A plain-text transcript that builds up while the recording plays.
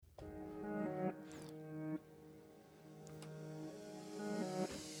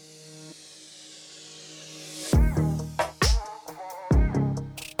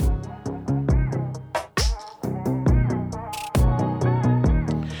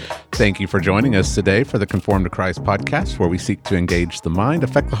Thank you for joining us today for the Conform to Christ podcast, where we seek to engage the mind,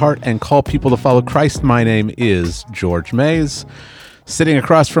 affect the heart, and call people to follow Christ. My name is George Mays. Sitting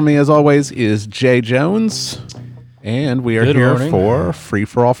across from me, as always, is Jay Jones, and we are Good here morning. for Free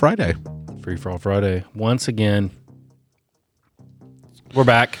for All Friday. Free for All Friday. Once again, we're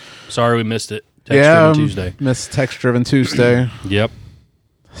back. Sorry we missed it. Text-driven Tuesday. Missed Text-Driven Tuesday. Yep.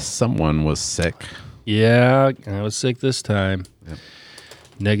 Someone was sick. Yeah, I was sick this time. Yep.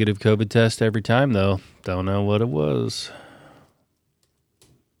 Negative COVID test every time, though. Don't know what it was.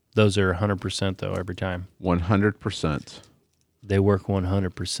 Those are 100%, though, every time. 100%. They work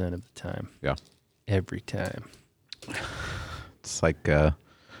 100% of the time. Yeah. Every time. It's like,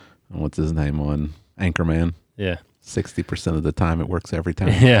 what's his name on Anchorman? Yeah. 60% of the time it works every time.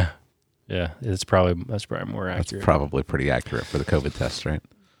 Yeah. Yeah. That's probably more That's accurate. probably pretty accurate for the COVID test, right?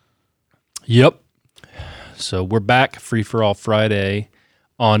 Yep. So we're back, Free for All Friday,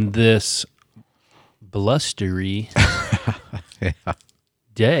 on this blustery Yeah.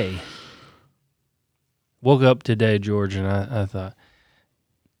 day. Woke up today, George, and I thought,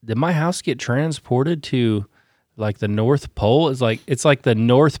 did my house get transported to like the North Pole? It's like the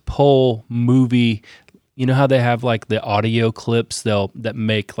North Pole movie. You know how they have like the audio clips that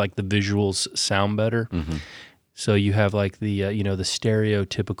make like the visuals sound better? Mm-hmm. So you have like the the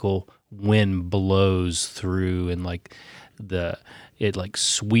stereotypical wind blows through and like it like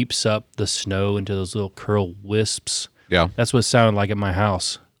sweeps up the snow into those little curl wisps. Yeah. That's what it sounded like at my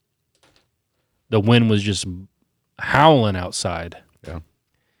house. The wind was just howling outside. Yeah.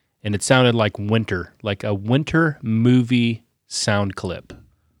 And it sounded like winter, like a winter movie sound clip.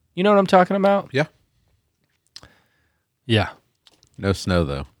 You know what I'm talking about? Yeah. Yeah. No snow,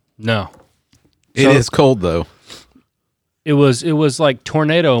 though. No. It is cold, though. It was like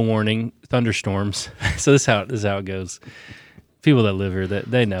tornado warning, thunderstorms. So this is how it goes. People that live here,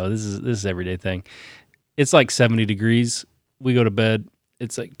 they know this is everyday thing. It's like 70 degrees. We go to bed.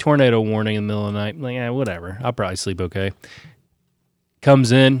 It's like tornado warning in the middle of the night. I'm like, whatever. I'll probably sleep okay.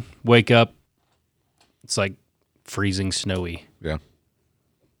 Comes in, wake up. It's like freezing snowy. Yeah.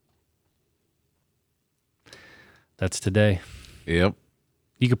 That's today. Yep.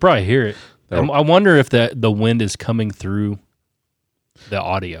 You could probably hear it. I wonder if the wind is coming through the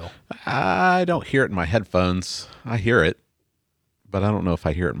audio. I don't hear it in my headphones. I hear it, but I don't know if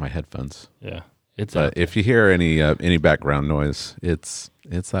I hear it in my headphones. Yeah. It's But if you hear any background noise, it's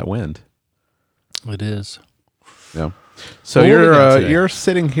that wind. It is. Yeah. So What do we got today? you're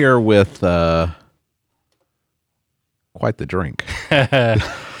sitting here with quite the drink.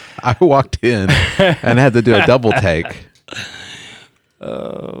 I walked in and had to do a double take.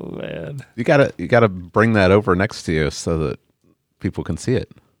 Oh man. You gotta bring that over next to you so that people can see it.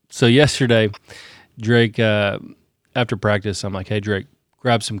 So yesterday, Drake, after practice, I'm like, hey, Drake,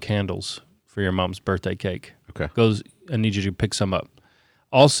 grab some candles for your mom's birthday cake. Okay. Goes, I need you to pick some up.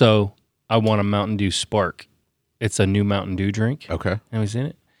 Also, I want a Mountain Dew Spark. It's a new Mountain Dew drink. Okay. Have you seen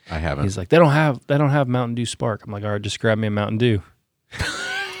it? I haven't. He's like, they don't have Mountain Dew Spark. I'm like, all right, just grab me a Mountain Dew.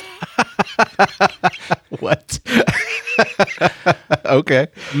 What? Okay.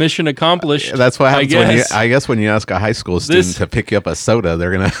 Mission accomplished. That's what happens when you. guess. I guess when you ask a high school student to pick you up a soda,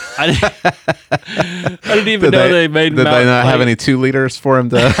 they're gonna. I didn't even know they made. Did they not have any 2 liters for him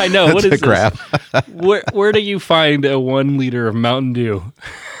to? I know. What to is this? grab? Where do you find a 1 liter of Mountain Dew?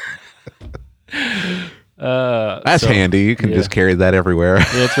 That's handy. You can yeah. just carry that everywhere.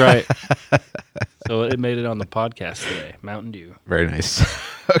 That's right. So it made it on the podcast today. Mountain Dew. Very nice.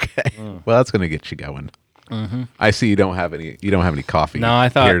 Okay. Well, that's going to get you going. Mm-hmm. I see you don't have any. You don't have any coffee. No, I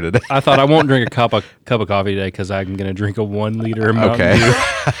thought here today. I won't drink a cup of coffee today because I'm going to drink a 1 liter of Mountain Dew.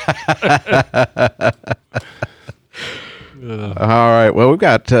 All right. Well, we've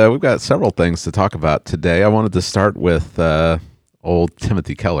got several things to talk about today. I wanted to start with old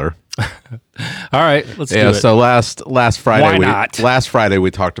Timothy Keller. All right, let's do it. So last Friday, Why not? Last Friday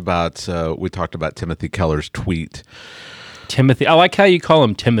we talked about Timothy Keller's tweet. Timothy. I like how you call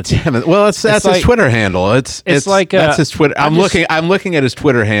him Timothy. Well, that's his like, Twitter handle. It's like that's his Twitter. I'm looking at his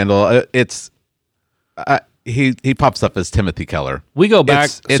Twitter handle. He pops up as Timothy Keller. We go back.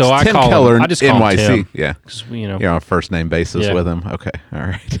 It's so I Tim call Keller, him. I just call NYC. him Tim. Yeah, 'Cause, you're on a first name basis Yeah. with him. Okay, all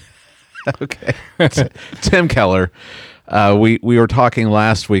right. Okay, Tim Keller. We were talking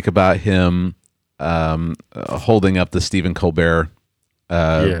last week about him holding up the Stephen Colbert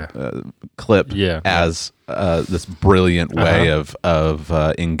clip as this brilliant way of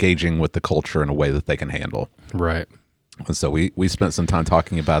engaging with the culture in a way that they can handle. Right. And so we spent some time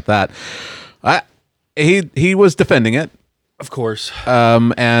talking about that. He was defending it, Of course.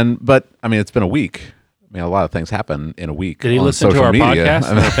 but I mean it's been a week. a lot of things happen in a week. Did he on listen to social our media. podcast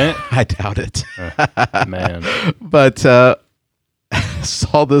and repent? I doubt it. Man. But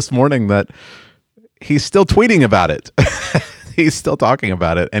saw this morning that he's still tweeting about it. He's still talking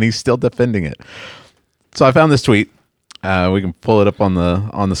about it, and he's still defending it. So I found this tweet. We can pull it up on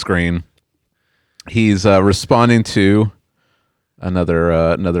the screen. He's responding to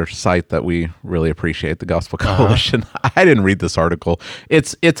another site that we really appreciate, the Gospel Coalition. I didn't read this article.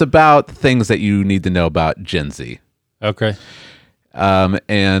 It's about things that you need to know about Gen Z. Okay.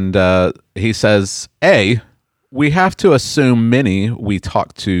 And he says, A, we have to assume many we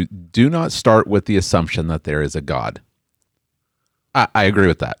talk to do not start with the assumption that there is a God. I agree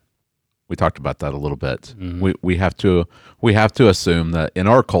with that. We talked about that a little bit. Mm-hmm. We have to assume that in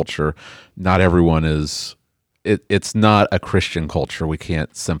our culture, not everyone is. It's not a Christian culture. We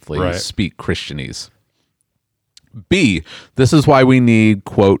can't simply speak Christianese. B, this is why we need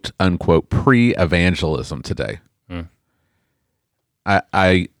quote unquote pre-evangelism today.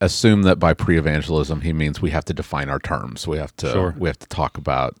 I assume that by pre-evangelism he means we have to define our terms. We have to talk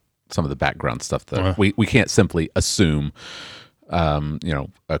about some of the background stuff that we can't simply assume.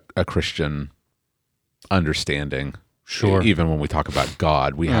 A Christian understanding. Sure. Even when we talk about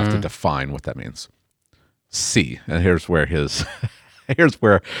God, we have to define what that means. C, and here's where here's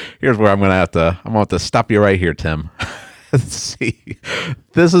where I'm gonna have to stop you right here, Tim. C,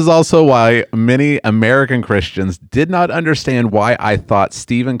 this is also why many American Christians did not understand why I thought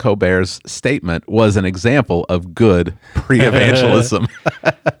Stephen Colbert's statement was an example of good pre-evangelism.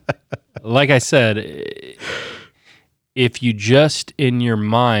 Like I said, if you just in your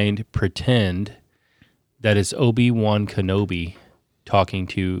mind pretend that it's Obi-Wan Kenobi talking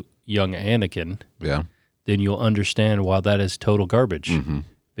to young Anakin, then you'll understand why that is total garbage.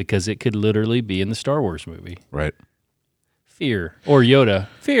 Because it could literally be in the Star Wars movie. Right. Fear. Or Yoda.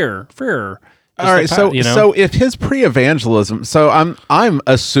 Fear. All right, so if his pre-evangelism, so I'm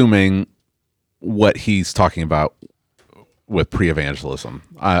assuming what he's talking about with pre-evangelism.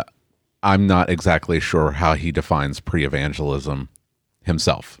 I'm not exactly sure how he defines pre-evangelism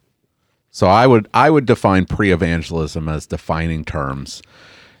himself. So I would define pre-evangelism as defining terms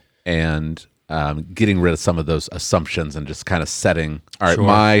and getting rid of some of those assumptions and just kind of setting. All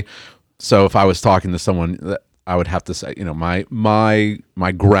right, so if I was talking to someone, I would have to say,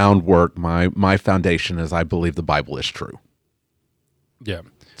 my groundwork, my foundation is I believe the Bible is true. Yeah.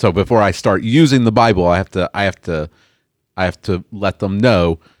 So before I start using the Bible, I have to let them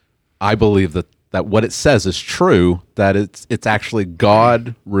know. I believe that what it says is true, that it's actually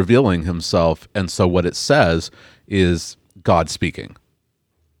God revealing himself, and so what it says is God speaking.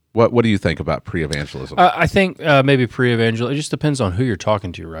 What do you think about pre-evangelism? I think maybe pre-evangelism, it just depends on who you're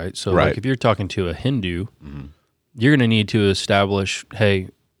talking to, right? So like if you're talking to a Hindu, you're going to need to establish, hey,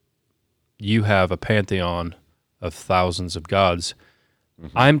 you have a pantheon of thousands of gods.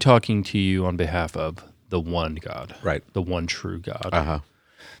 I'm talking to you on behalf of the one God, the one true God.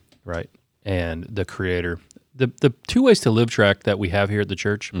 Right, and the Creator. The 2 Ways to Live tract that we have here at the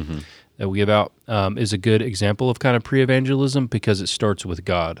church that we give out is a good example of kind of pre-evangelism because it starts with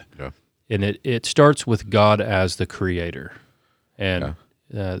God, and it starts with God as the Creator, and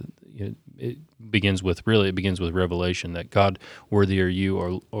it begins with revelation that God, worthy are you,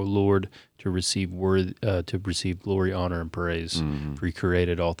 O Lord, to receive glory, honor, and praise. For you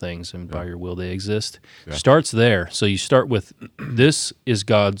created all things, and by your will they exist. Starts there. So you start with, this is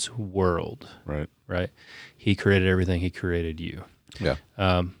God's world. Right. He created everything. He created you. Yeah.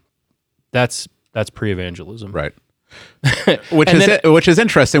 That's pre-evangelism. Right. Which is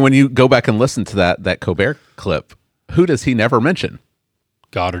interesting when you go back and listen to that Colbert clip. Who does he never mention?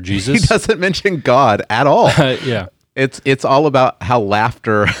 God or Jesus. He doesn't mention God at all. Yeah. It's all about how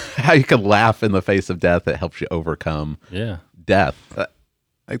how you can laugh in the face of death. It helps you overcome death.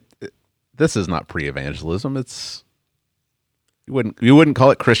 This is not pre-evangelism. You wouldn't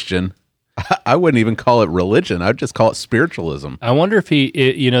call it Christian. I wouldn't even call it religion. I'd just call it spiritualism. I wonder if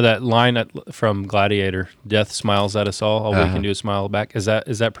that line from Gladiator, death smiles at us all we can do is smile back. Is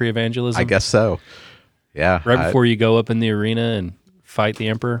that pre-evangelism? I guess so. Yeah. Right before you go up in the arena and fight the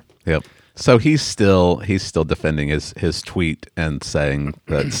emperor. Yep. So he's still defending his tweet and saying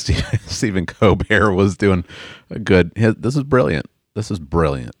that Stephen Colbert was doing a good. This is brilliant.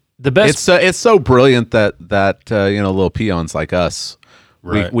 The best. It's so brilliant that little peons like us,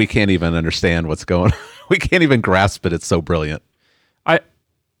 we can't even understand what's going on. We can't even grasp it. It's so brilliant.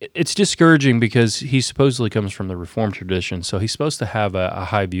 It's discouraging because he supposedly comes from the Reformed tradition, so he's supposed to have a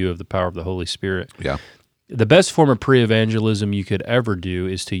high view of the power of the Holy Spirit. Yeah. The best form of pre-evangelism you could ever do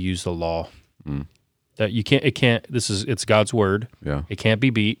is to use the law. That you can't. It's God's word. Yeah. It can't be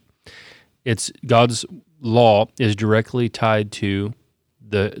beat. it's God's law is directly tied to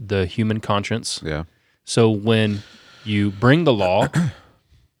the human conscience. Yeah. So when you bring the law,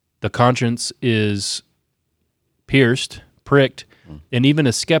 the conscience is pierced, pricked, and even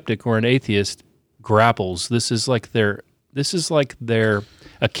a skeptic or an atheist grapples. This is like their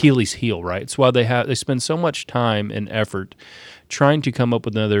Achilles heel, right? It's why they spend so much time and effort trying to come up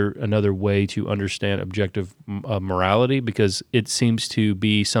with another way to understand objective morality, because it seems to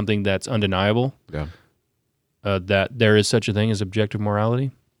be something that's undeniable. Yeah. That there is such a thing as objective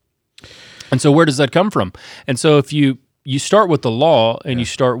morality. And so where does that come from? And so if you start with the law and you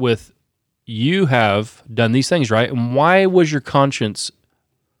start with, you have done these things, right? And why was your conscience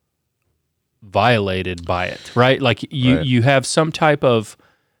violated by it, right? Like you have some type of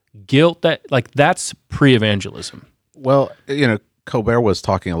guilt that's pre-evangelism. Well, Colbert was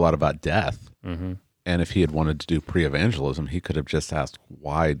talking a lot about death. Mm-hmm. And if he had wanted to do pre-evangelism, he could have just asked,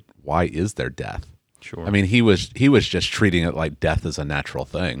 why is there death? Sure. I mean, he was just treating it like death is a natural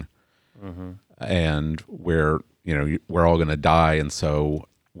thing. Mm-hmm. And we're all going to die, and so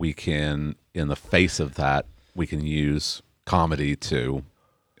we can, in the face of that, we can use comedy to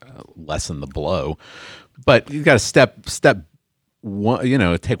lessen the blow. But you got to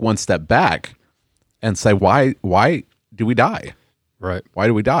take one step back and say, why do we die? Right. Why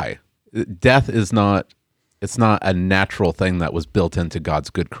do we die? Death is not a natural thing that was built into God's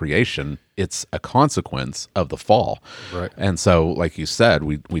good creation. It's a consequence of the fall. Right. And so, like you said,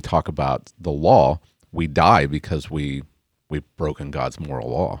 we talk about the law. We die because we've broken God's moral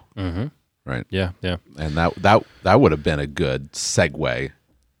law. Mm-hmm. Right. Yeah. Yeah. And that would have been a good segue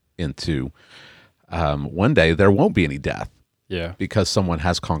into one day there won't be any death. Yeah. Because someone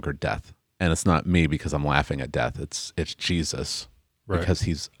has conquered death, and it's not me because I'm laughing at death. It's Jesus because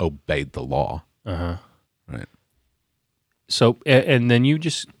he's obeyed the law. Uh-huh. Right. So, and then you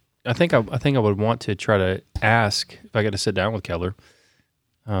just, I think I would want to try to ask, if I got to sit down with Keller,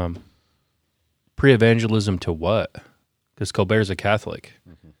 pre-evangelism to what? Because Colbert's a Catholic.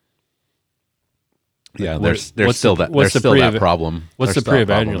 Mm-hmm. Yeah, What's there's still that problem. What's the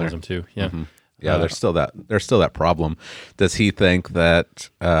pre-evangelism to? Yeah. Mm-hmm. Yeah, there's still that problem. Does he think that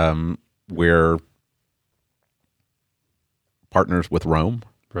we're partners with Rome?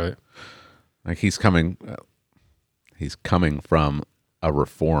 Right. Like he's coming from a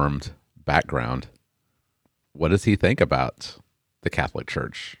Reformed background. What does he think about the Catholic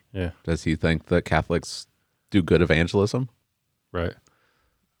Church? Yeah. Does he think that Catholics do good evangelism? Right.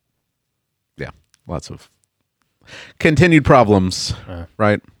 Yeah. Lots of continued problems.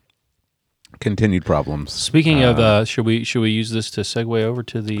 Right. Continued problems. Speaking of, should we use this to segue over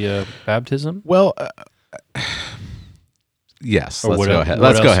to the baptism? Well, yes. Or Let's go ahead.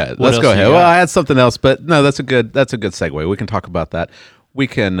 Let's go ahead. Well, I had something else, but no, that's a good segue. We can talk about that. We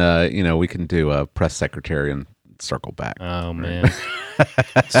can, we can do a press secretary and circle back. Oh man,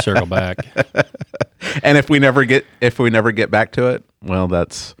 circle back. And if we never get back to it, well,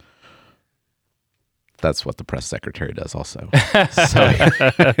 that's what the press secretary does also. So,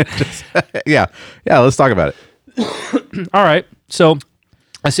 yeah. Let's talk about it. All right. So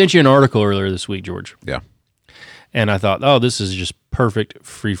I sent you an article earlier this week, George. Yeah. And I thought, oh, this is just perfect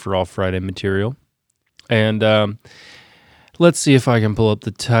free-for-all Friday material. And let's see if I can pull up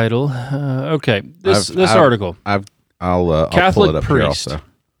the title. Okay, this article. I'll pull it up here also.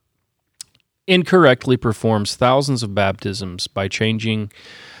 Incorrectly performs thousands of baptisms by changing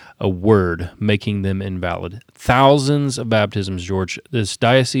a word, making them invalid. Thousands of baptisms, George. This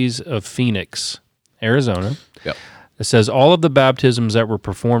Diocese of Phoenix, Arizona. Yep. It says all of the baptisms that were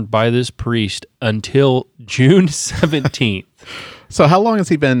performed by this priest until June 17th. So how long has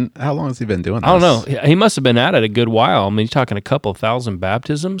he been doing this? I don't know. He must have been at it a good while. I mean, you're talking a couple thousand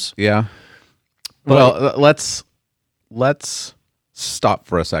baptisms. Yeah. Well, let's stop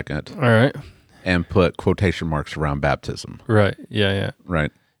for a second. All right. And put quotation marks around baptism. Right. Yeah.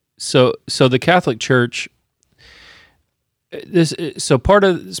 Right. So the Catholic Church, part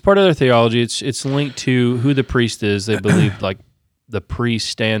of their theology. It's linked to who the priest is. They believe like the priest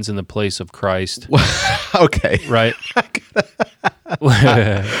stands in the place of Christ. Okay. Right. All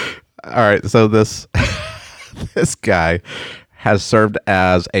right. So this guy has served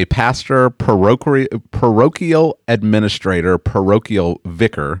as a pastor, parochial administrator, parochial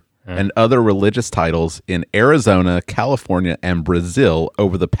vicar, and other religious titles in Arizona, California, and Brazil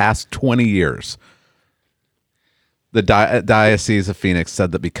over the past 20 years. The Diocese of Phoenix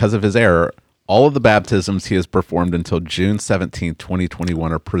said that because of his error, all of the baptisms he has performed until June 17,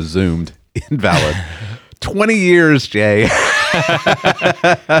 2021 are presumed invalid. 20 years, Jay.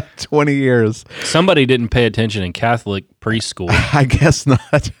 20 years. Somebody didn't pay attention in Catholic preschool. I guess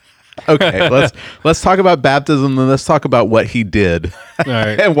not. Okay, let's talk about baptism, and let's talk about what he did All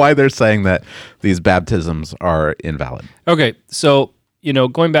right. and why they're saying that these baptisms are invalid. Okay, so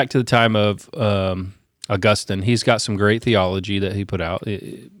going back to the time of Augustine, he's got some great theology that he put out.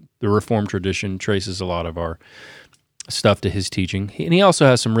 The Reformed tradition traces a lot of our stuff to his teaching, and he also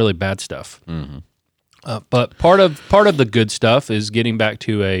has some really bad stuff. Mm-hmm. But part of the good stuff is getting back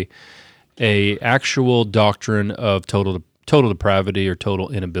to a actual doctrine of total depravity or total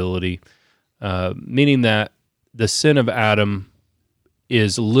inability, meaning that the sin of Adam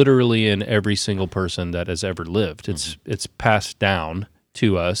is literally in every single person that has ever lived. It's passed down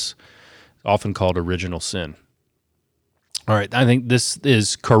to us, often called original sin. All right, I think this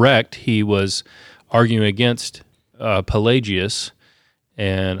is correct. He was arguing against Pelagius,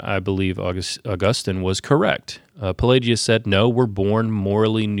 and I believe Augustine was correct. Pelagius said, no, we're born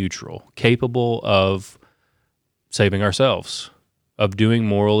morally neutral, capable of saving ourselves, of doing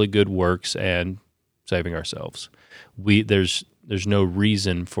morally good works and saving ourselves. There's no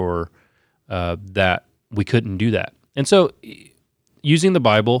reason for that we couldn't do that. And so using the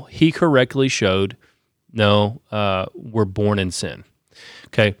Bible, he correctly showed, no, we're born in sin.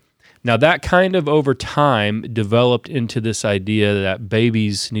 Okay. Now that kind of over time developed into this idea that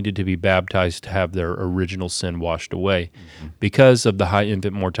babies needed to be baptized to have their original sin washed away because of the high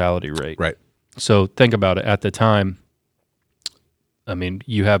infant mortality rate. Right. So think about it. At the time, I mean,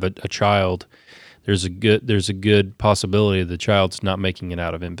 you have a child. There's a good possibility the child's not making it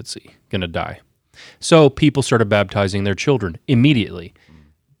out of infancy, going to die. So people started baptizing their children immediately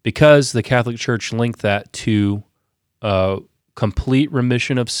because the Catholic Church linked that to complete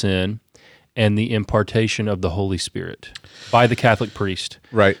remission of sin and the impartation of the Holy Spirit by the Catholic priest.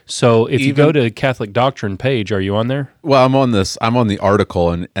 Right. So if you go to Catholic Doctrine page, are you on there? Well, I'm on the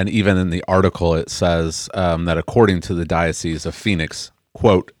article, and even in the article it says that according to the Diocese of Phoenix,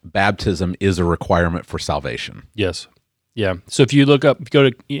 quote, baptism is a requirement for salvation. Yes. Yeah. So if you look up,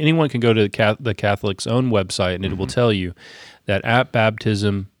 anyone can go to the Catholic's own website, and it will tell you that at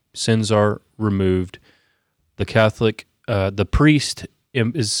baptism, sins are removed. The Catholic, the priest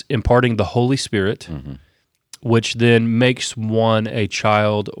is imparting the Holy Spirit, which then makes one a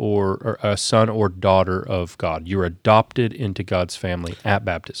child or a son or daughter of God. You're adopted into God's family at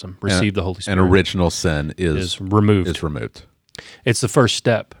baptism. Receive the Holy Spirit. And original sin is removed. It's the first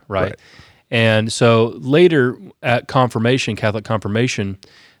step, right? And so later at confirmation, Catholic confirmation,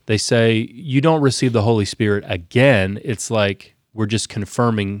 they say you don't receive the Holy Spirit again. It's like we're just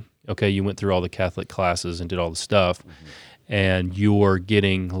confirming, okay, you went through all the Catholic classes and did all the stuff, and you're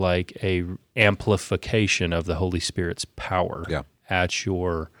getting like a amplification of the Holy Spirit's power at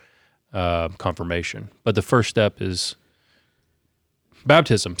your confirmation. But the first step is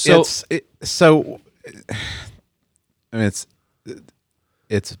baptism. So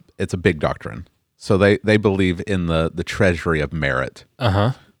it's a big doctrine. So they believe in the treasury of merit.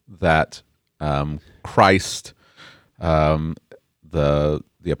 That Christ, the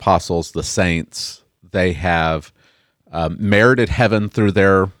apostles, the saints, they have merited heaven through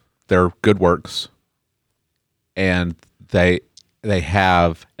their good works, and they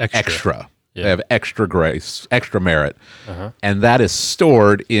have extra. They have extra grace, extra merit, and that is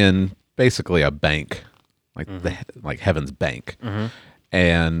stored in basically a bank, like heaven's bank,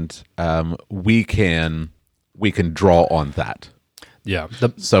 and we can draw on that. Yeah.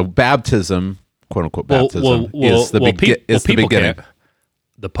 So baptism, quote unquote baptism, is the beginning.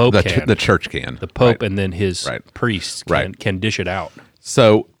 The Pope can. The church can. The Pope and then his priests can dish it out.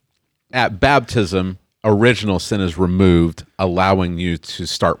 So at baptism, original sin is removed, allowing you to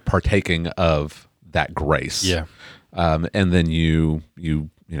start partaking of that grace. Yeah. And then you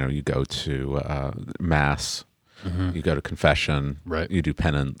go to Mass, you go to confession, you do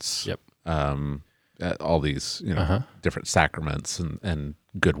penance. Yep. All these different sacraments and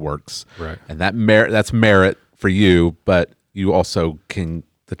good works. Right. And that's merit for you, but you also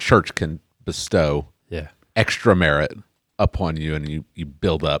the church can bestow extra merit upon you, and you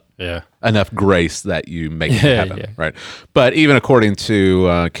build up enough grace that you make it to heaven, right? But even according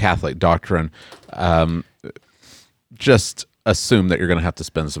to Catholic doctrine, just assume that you're going to have to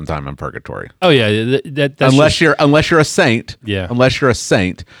spend some time in purgatory. Oh yeah, that's unless you're a saint. Yeah. Unless you're a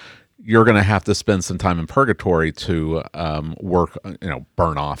saint, you're going to have to spend some time in purgatory to work,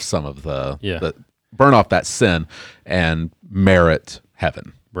 burn off some of burn off that sin and merit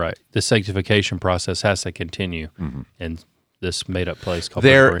heaven. Right. The sanctification process has to continue in this made-up place called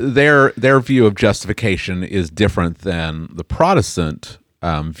purgatory. Their view of justification is different than the Protestant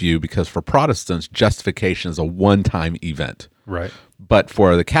view, because for Protestants, justification is a one-time event. Right. But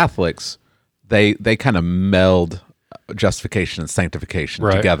for the Catholics, they kind of meld justification and sanctification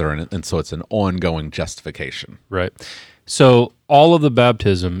Right. together, and so it's an ongoing justification. Right. So all of the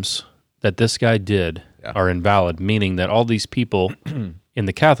baptisms that this guy did Yeah. are invalid, meaning that all these people in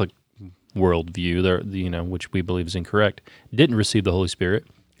the Catholic worldview, which we believe is incorrect, didn't receive the Holy Spirit.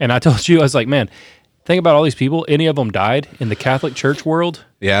 And I told you, I was like, man, think about all these people. Any of them died in the Catholic Church world,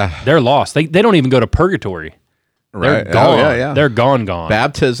 Yeah, they're lost. They don't even go to purgatory. They're right. gone. Oh, yeah. They're gone.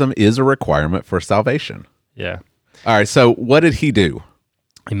 Baptism is a requirement for salvation. Yeah. All right. So what did he do?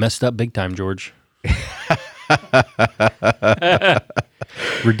 He messed up big time, George.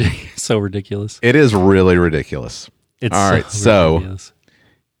 So ridiculous. It is really ridiculous. It's All right. So ridiculous.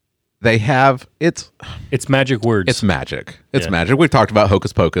 they have It's magic words. It's magic. It's Yeah. magic. We've talked about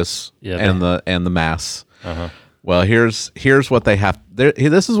Hocus Pocus Yeah, and the mass. Uh-huh. Well, here's what they have.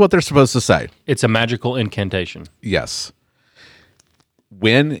 This is what they're supposed to say. It's a magical incantation. Yes.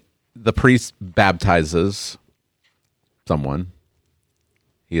 When the priest baptizes someone,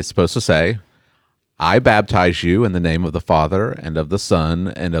 he is supposed to say, "I baptize you in the name of the Father and of the Son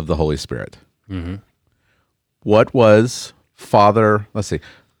and of the Holy Spirit." Mm-hmm. What was Father? Let's see,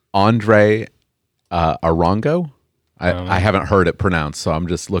 Andre Arango. I haven't heard it pronounced, so I'm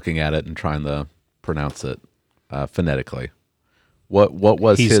just looking at it and trying to pronounce it phonetically. What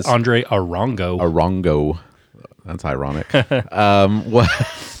was He's his Andre Arango. Arango? That's ironic.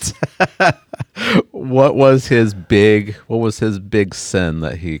 What was his big sin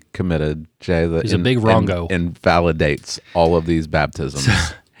that he committed, Jay? That He's a big wrongo. Invalidates all of these baptisms.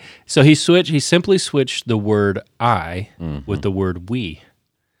 So he simply switched the word I with the word we.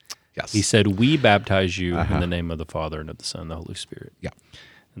 Yes. He said, "We baptize you in the name of the Father and of the Son and the Holy Spirit." Yeah.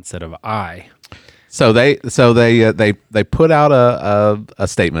 Instead of I. So they put out a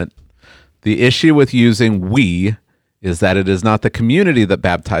statement. The issue with using "we" is that it is not the community that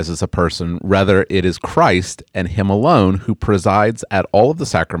baptizes a person; rather, it is Christ and Him alone who presides at all of the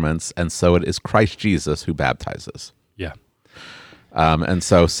sacraments, and so it is Christ Jesus who baptizes. Yeah. And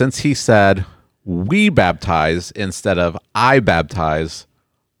so, since he said "we baptize" instead of "I baptize,"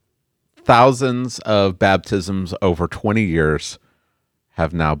 thousands of baptisms over 20 years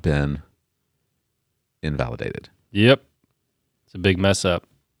have now been invalidated. Yep. It's a big mess up.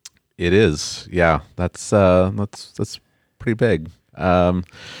 It is, yeah. That's pretty big.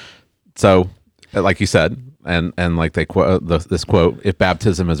 So, like you said, and like they quote this quote: "If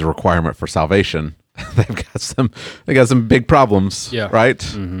baptism is a requirement for salvation, they got some big problems." Yeah. Right.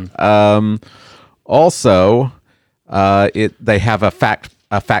 Mm-hmm. Also, they have a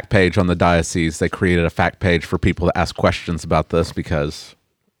fact page on the diocese. They created a fact page for people to ask questions about this, because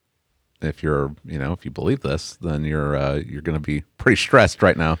if you believe this, then you're going to be pretty stressed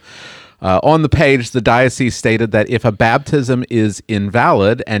right now. On the page, the diocese stated that if a baptism is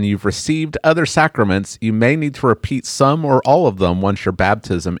invalid and you've received other sacraments, you may need to repeat some or all of them once your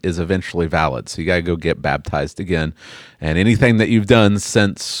baptism is eventually valid. So you got to go get baptized again, and anything that you've done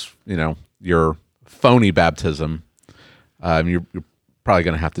since your phony baptism, you're probably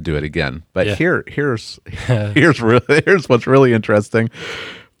going to have to do it again. But Yeah. here's what's really interesting.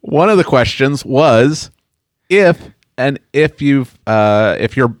 One of the questions was if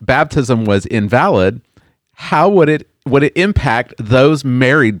your baptism was invalid, how would it impact those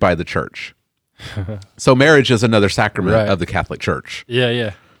married by the church? So marriage is another sacrament Right. of the Catholic Church.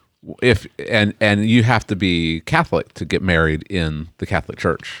 Yeah. And you have to be Catholic to get married in the Catholic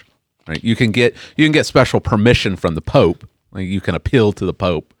Church. Right? You can get special permission from the Pope. Like, you can appeal to the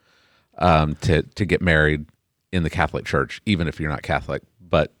Pope to get married in the Catholic Church, even if you're not Catholic.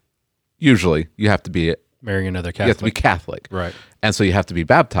 But usually, you have to be Marrying another You have to be Catholic. Catholic, Right. And so you have to be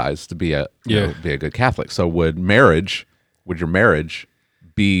baptized to be a good Catholic. So would your marriage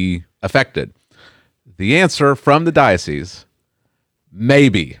be affected? The answer from the diocese: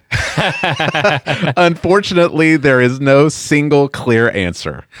 maybe. Unfortunately, there is no single clear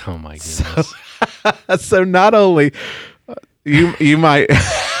answer. Oh my goodness. So not only you might,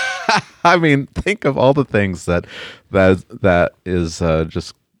 I mean, think of all the things that is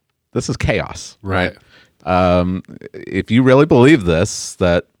just, this is chaos, right? If you really believe this,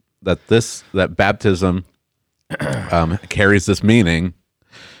 that baptism carries this meaning,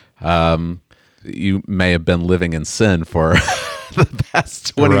 you may have been living in sin for the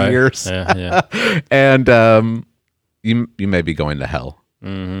past 20 Right. years, Yeah. and you may be going to hell.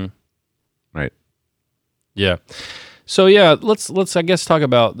 Mm-hmm. Right. Yeah. So yeah, let's I guess talk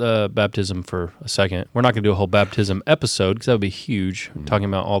about baptism for a second. We're not going to do a whole baptism episode because that would be huge. Talking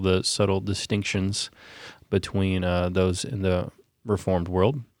about all the subtle distinctions between those in the Reformed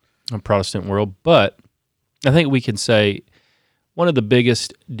world and Protestant world, but I think we can say one of the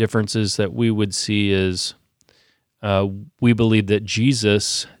biggest differences that we would see is we believe that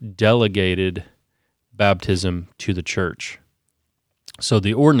Jesus delegated baptism to the church. So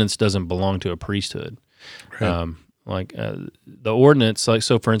the ordinance doesn't belong to a priesthood. Right. The ordinance,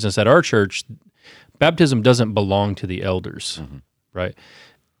 so for instance, at our church, baptism doesn't belong to the elders, right?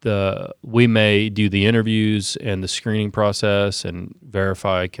 We may do the interviews and the screening process and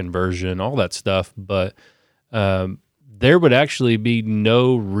verify conversion, all that stuff, but there would actually be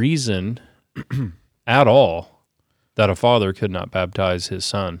no reason at all that a father could not baptize his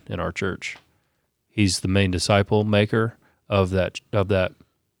son in our church. He's the main disciple maker of that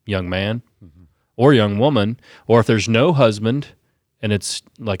young man or young woman, or if there's no husband and it's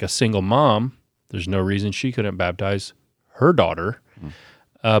like a single mom, there's no reason she couldn't baptize her daughter.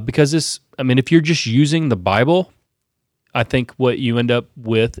 Because if you're just using the Bible, I think what you end up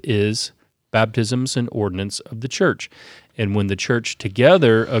with is baptism's an ordinance of the church. And when the church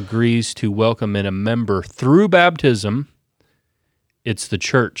together agrees to welcome in a member through baptism, it's the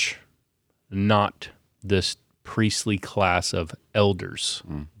church, not this priestly class of elders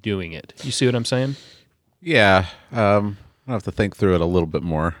doing it. You see what I'm saying? Yeah. I have to think through it a little bit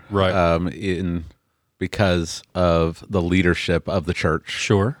more. Right. Because of the leadership of the church.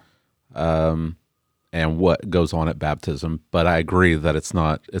 Sure. And what goes on at baptism. But I agree that it's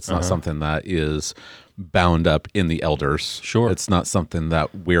not something that is bound up in the elders. Sure. It's not something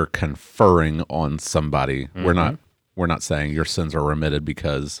that we're conferring on somebody. We're not saying your sins are remitted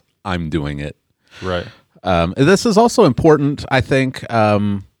because I'm doing it. Right. This is also important, I think,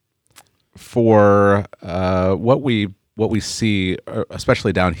 for what we see,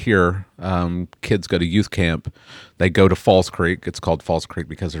 especially down here. Kids go to youth camp. They go to Falls Creek. It's called Falls Creek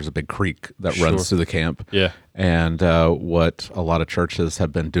because there's a big creek that runs through the camp. Yeah. And what a lot of churches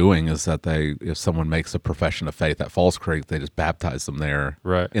have been doing is that if someone makes a profession of faith at Falls Creek, they just baptize them there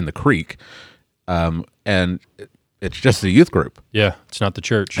in the creek. And it's just a youth group. Yeah, it's not the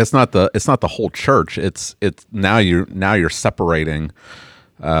church. It's not the whole church. It's now you're separating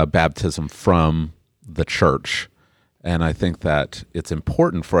baptism from the church. And I think that it's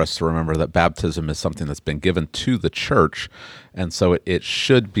important for us to remember that baptism is something that's been given to the church, and so it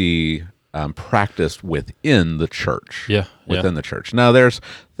should be practiced within the church. Within the church. Now,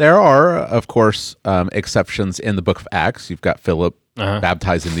 there are, of course, exceptions in the book of Acts. You've got Philip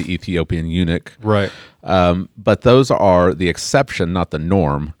baptizing the Ethiopian eunuch. Right. But those are the exception, not the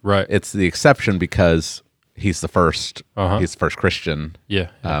norm. Right. It's the exception because he's the first. He's the first Christian.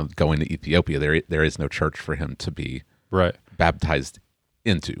 Going to Ethiopia. There is no church for him to be baptized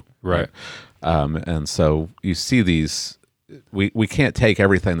into. Right. And so you see these. We can't take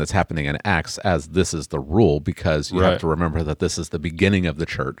everything that's happening in Acts as this is the rule, because you have to remember that this is the beginning of the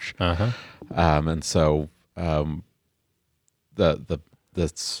church. And so the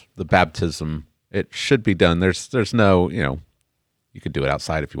baptism, it should be done. There's no, you could do it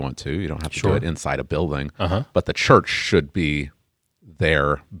outside if you want to. You don't have to do it inside a building. But the church should be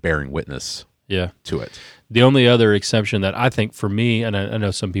there bearing witness to it. The only other exception that I think for me, and I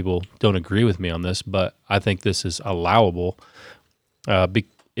know some people don't agree with me on this, but I think this is allowable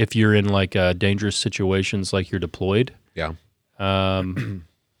if you're in like dangerous situations, like you're deployed. Yeah.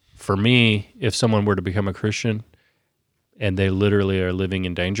 For me, if someone were to become a Christian and they literally are living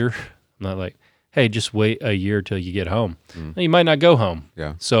in danger, I'm not like, hey, just wait a year till you get home. You might not go home.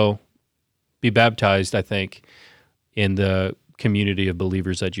 Yeah. So be baptized, I think, in the community of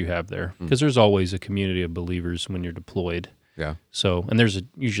believers that you have there, because there's always a community of believers when you're deployed. Yeah. So, and there's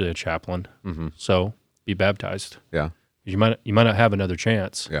usually a chaplain. So be baptized. Yeah. You might not have another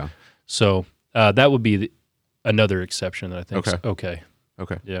chance. Yeah. So that would be another exception that I think. Okay.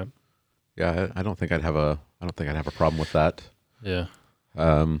 Yeah. Yeah. I don't think I'd have a problem with that. Yeah.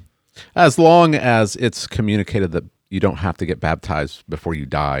 As long as it's communicated that you don't have to get baptized before you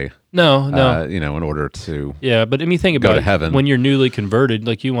die. No. In order to but I mean, think about go to it. heaven. When you're newly converted,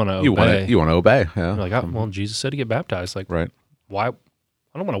 like you want to obey. You want to obey. Yeah. You're like, well, Jesus said to get baptized. Like, right. Why?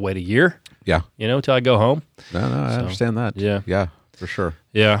 I don't want to wait a year. Yeah. Till I go home. No, I understand that. Yeah. Yeah, for sure.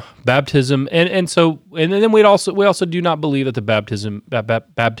 Yeah. Baptism. And then we also do not believe that the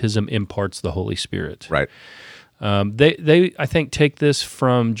baptism imparts the Holy Spirit. Right. They I think take this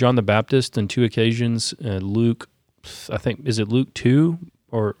from John the Baptist on two occasions, Luke, I think, is it Luke 2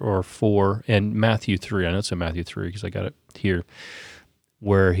 or 4, and Matthew 3. I know it's in Matthew 3 because I got it here,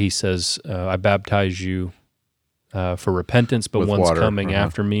 where he says, I baptize you for repentance, but with one's water. coming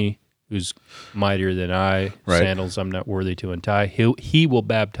after me who's mightier than I, sandals I'm not worthy to untie. He will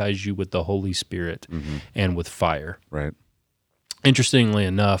baptize you with the Holy Spirit and with fire. Right. Interestingly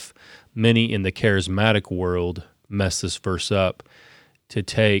enough, many in the charismatic world mess this verse up to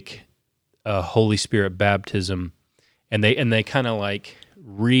take a Holy Spirit baptism and they kind of like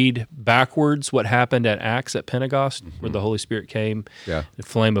read backwards what happened at Acts at Pentecost, where the Holy Spirit came, Yeah. the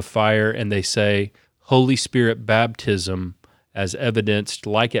flame of fire, and they say Holy Spirit baptism as evidenced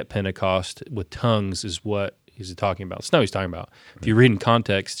like at Pentecost with tongues is what he's talking about. It's not what he's talking about. If you read in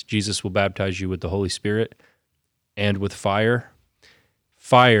context, Jesus will baptize you with the Holy Spirit and with fire.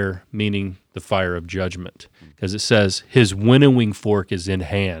 Fire meaning the fire of judgment, because it says his winnowing fork is in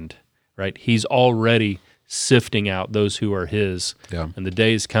hand, right? He's already sifting out those who are his. Yeah. And the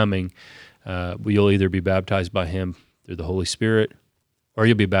day is coming, you'll either be baptized by him through the Holy Spirit, or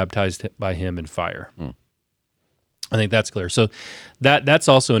you'll be baptized by him in fire. I think that's clear. So that's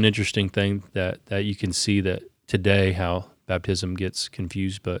also an interesting thing that you can see that today how baptism gets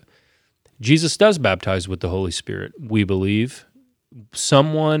confused. But Jesus does baptize with the Holy Spirit, we believe.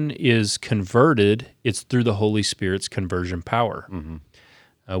 Someone is converted, it's through the Holy Spirit's conversion power.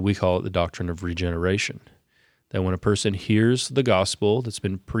 We call it the doctrine of regeneration. That when a person hears the gospel that's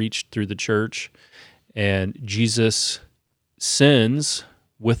been preached through the church, and Jesus sends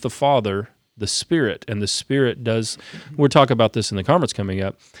with the Father the Spirit, and the Spirit does, we'll talk about this in the conference coming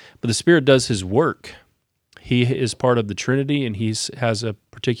up, but the Spirit does his work. He is part of the Trinity, and he has a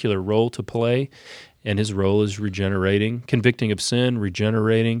particular role to play, and his role is regenerating, convicting of sin,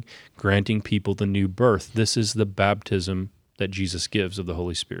 regenerating, granting people the new birth. This is the baptism that Jesus gives of the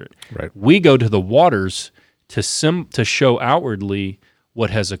Holy Spirit. Right. We go to the waters to show outwardly what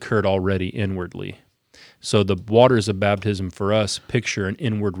has occurred already inwardly. So the waters of baptism for us picture an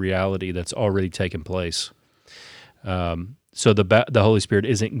inward reality that's already taken place. So the Holy Spirit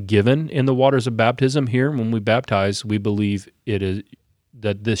isn't given in the waters of baptism here. When we baptize, we believe it is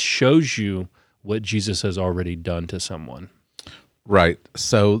that this shows you what Jesus has already done to someone. Right.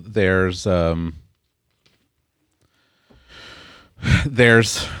 So there's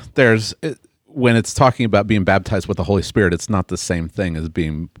when it's talking about being baptized with the Holy Spirit, it's not the same thing as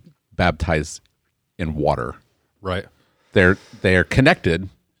being baptized in water. Right. They're connected,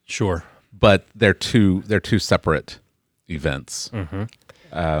 Sure. but they're two separate events.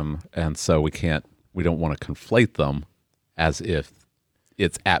 And so we don't want to conflate them as if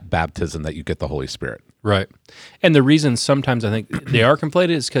it's at baptism that you get the Holy Spirit. Right. And the reason sometimes I think they are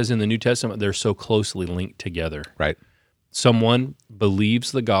conflated is because in the New Testament, they're so closely linked together. Right. Someone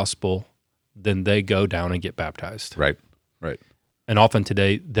believes the gospel, then they go down and get baptized. Right. Right. And often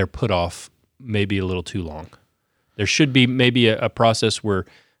today, they're put off maybe a little too long. There should be maybe a process where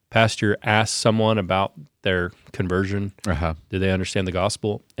pastor asks someone about their conversion. Do they understand the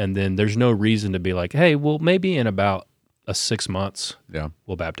gospel? And then there's no reason to be like, hey, well, maybe in about 6 months,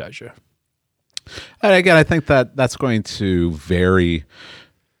 we'll baptize you. And again, I think that that's going to vary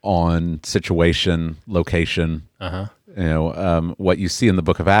on situation, location. You know, what you see in the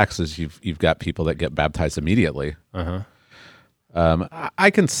Book of Acts is you've got people that get baptized immediately.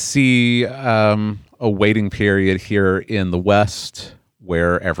 I can see a waiting period here in the West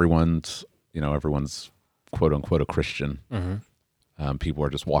where everyone's quote unquote a Christian. People are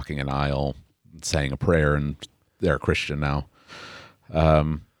just walking an aisle, saying a prayer, and they're a Christian now.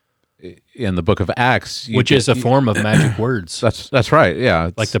 In the Book of Acts, which is a form of magic words. That's right.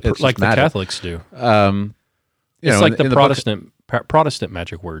 Yeah, like the Catholics do. It's like the Protestant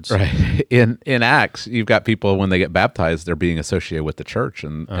magic words. Right. In Acts, you've got people when they get baptized, they're being associated with the church,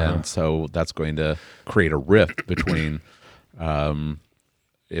 and so that's going to create a rift between.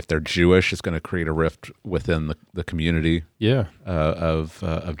 If they're Jewish, it's going to create a rift within the community.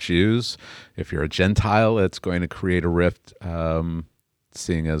 Of Jews. If you're a Gentile, it's going to create a rift.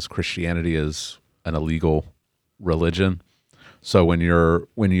 Seeing as Christianity is an illegal religion. So when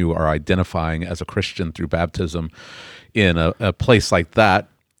you are identifying as a Christian through baptism in a place like that,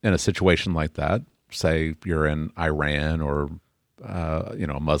 in a situation like that, say you're in Iran or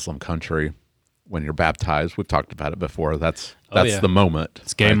a Muslim country, when you're baptized, we've talked about it before. That's the moment.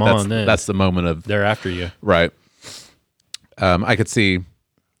 It's game on. That's the moment of they're after you, right? I could see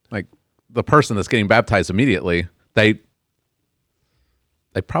like the person that's getting baptized immediately.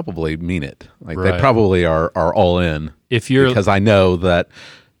 They probably mean it. Like they probably are all in. Because I know that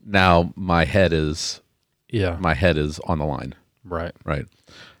now my head is on the line. Right. Right.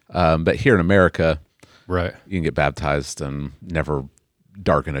 But here in America, you can get baptized and never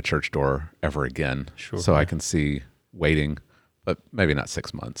darken a church door ever again. Sure. So I can see waiting, but maybe not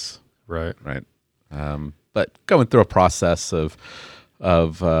 6 months. Right. Right. But going through a process of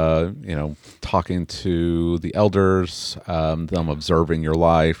talking to the elders, them observing your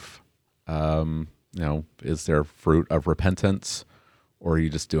life. Is there fruit of repentance, or are you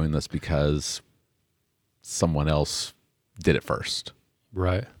just doing this because someone else did it first?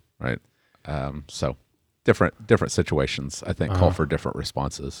 Right. Right. So different situations, I think, call for different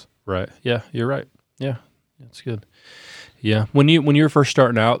responses. Right. Yeah, you're right. Yeah, that's good. Yeah. When you were first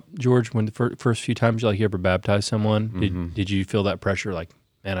starting out, George, when the first few times you ever baptized someone, did you feel that pressure? Like,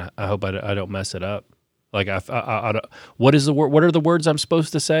 man, I hope I don't mess it up. Like, I don't, what is the word? What are the words I'm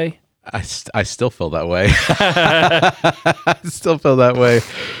supposed to say? I still feel that way. I still feel that way.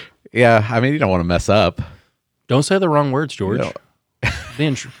 Yeah, I mean, you don't want to mess up. Don't say the wrong words, George. You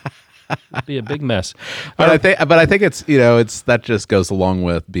It'd be a big mess. But I think it's that just goes along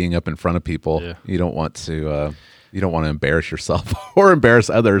with being up in front of people. Yeah. You don't want to embarrass yourself or embarrass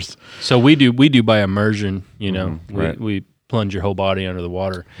others. So we do by immersion. Right. We plunge your whole body under the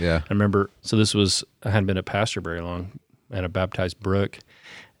water. Yeah. I remember. So I hadn't been a pastor very long, and I baptized Brooke.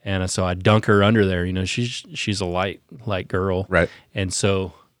 And so I dunk her under there. She's a light girl, Right. And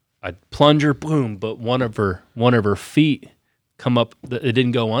so I plunge her, boom. But one of her feet come up. It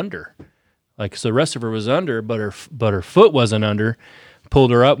didn't go under. So the rest of her was under, but her foot wasn't under.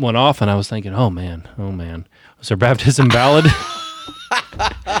 Pulled her up, went off, and I was thinking, oh man, was her baptism valid?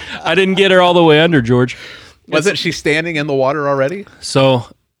 I didn't get her all the way under, George. Wasn't she standing in the water already? So.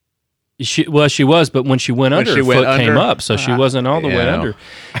 She was, but when she went under, her foot came up, so she wasn't all the way under.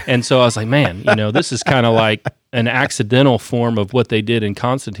 And so I was like, man, this is kind of like an accidental form of what they did in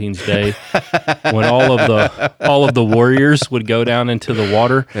Constantine's day, when all of the warriors would go down into the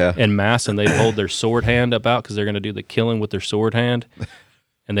water en masse, and they'd hold their sword hand up out because they're going to do the killing with their sword hand,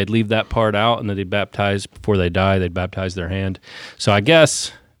 and they'd leave that part out, and then they'd baptize before they die. They'd baptize their hand. So I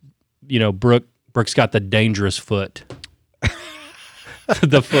guess, Brooke's got the dangerous foot.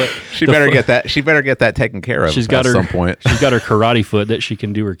 The foot. She better get that taken care of. At some point. She's got her karate foot that she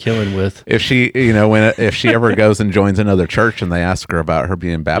can do her killing with. If she, if she ever goes and joins another church and they ask her about her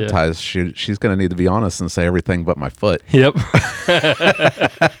being baptized, she's going to need to be honest and say everything but my foot. Yep.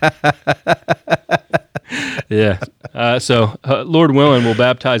 Yeah. So Lord willing, we'll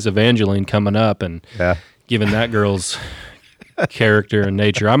baptize Evangeline coming up, and given that girl's character and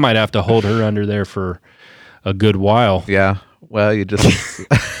nature, I might have to hold her under there for a good while. Yeah. Well, you just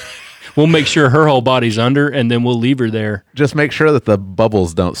we'll make sure her whole body's under, and then we'll leave her there. Just make sure that the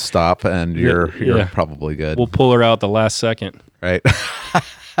bubbles don't stop, and you're probably good. We'll pull her out the last second. Right.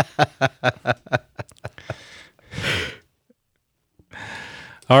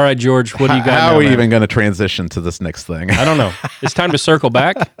 All right, George, what do you got? How are we even going to transition to this next thing? I don't know. It's time to circle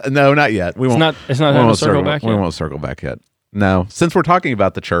back. No, not yet. It's not time to circle back yet? We won't circle back yet. No, since we're talking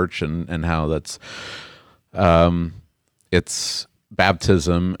about the church and how that's its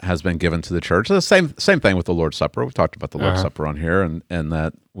baptism has been given to the church. The same thing with the Lord's Supper. We've talked about the Lord's Supper on here, and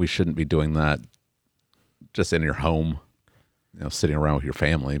that we shouldn't be doing that just in your home, sitting around with your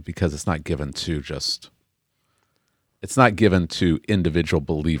family, because it's not given to individual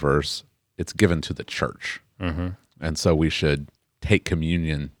believers. It's given to the church. Mm-hmm. And so we should take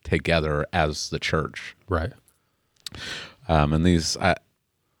communion together as the church. Right. And these,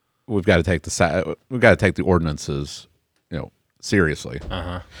 we've got to take the ordinances, seriously,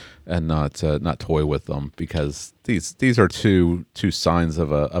 and not toy with them, because these are two signs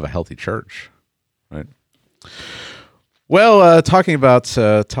of a healthy church, right? Well, talking about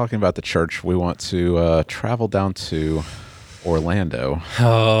the church, we want to travel down to Orlando.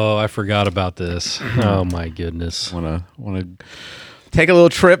 Oh, I forgot about this. Oh my goodness! Want to take a little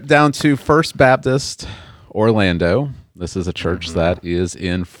trip down to First Baptist Orlando. This is a church that is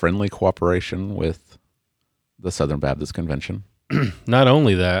in friendly cooperation with the Southern Baptist Convention. Not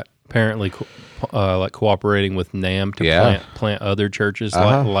only that, apparently, like cooperating with NAM to plant other churches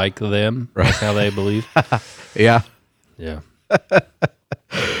like them, right. Like how they believe. Yeah.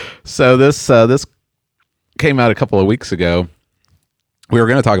 So this came out a couple of weeks ago. We were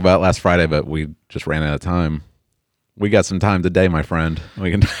going to talk about it last Friday, but we just ran out of time. We got some time today, my friend.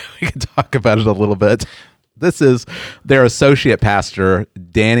 We can talk about it a little bit. This is their associate pastor,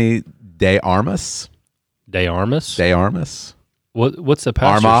 Danny DeArmas. DeArmas. What's the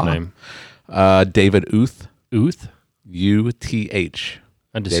pastor's name? David Uth. Uth? U-T-H.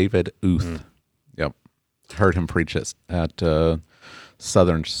 David Uth. Yep. Heard him preach at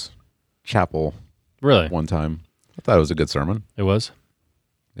Southern's Chapel. Really? One time. I thought it was a good sermon. It was?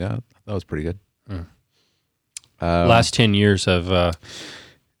 Yeah, that was pretty good. Last 10 years have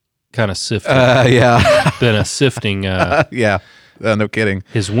kind of sifted. Been a sifting. Yeah, no kidding.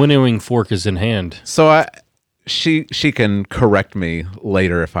 His winnowing fork is in hand. So she can correct me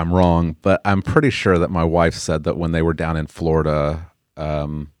later if I'm wrong, but I'm pretty sure that my wife said that when they were down in Florida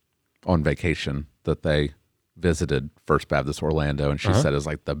on vacation, that they visited First Baptist Orlando, and she said it's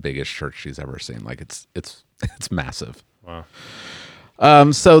like the biggest church she's ever seen. Like it's massive. Wow.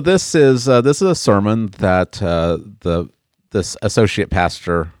 So this is a sermon that this associate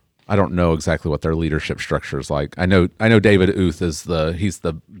pastor. I don't know exactly what their leadership structure is like. I know David Uth is he's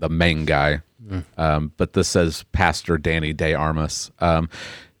the main guy, but this says Pastor Danny Day Armas.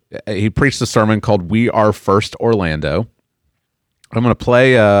 He preached a sermon called "We Are First Orlando." I'm going to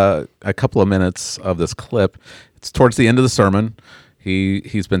play a couple of minutes of this clip. It's towards the end of the sermon.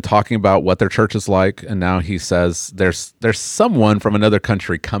 He's been talking about what their church is like, and now he says there's someone from another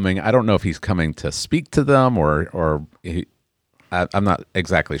country coming. I don't know if he's coming to speak to them or I'm not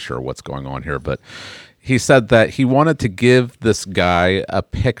exactly sure what's going on here, but he said that he wanted to give this guy a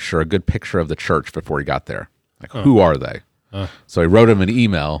good picture of the church before he got there. Like, who are they? So he wrote him an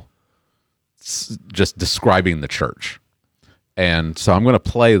email just describing the church. And so I'm going to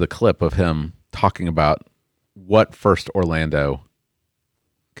play the clip of him talking about what First Orlando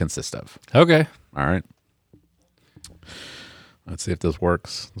consist of. Okay. All right. Let's see if this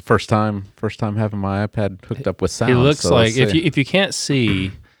works. First time having my iPad hooked up with sound. It looks like if you can't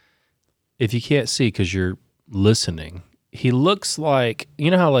see because you're listening, he looks like, you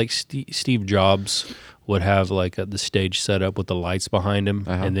know how like Steve Jobs would have like the stage set up with the lights behind him,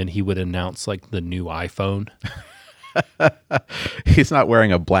 and then he would announce like the new iPhone. He's not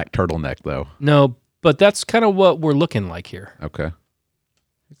wearing a black turtleneck though. No, but that's kind of what we're looking like here. Okay.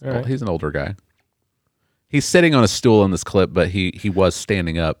 Right. He's an older guy. He's sitting on a stool in this clip, but he was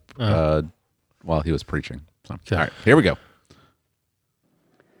standing up while he was preaching. So, okay. All right, here we go.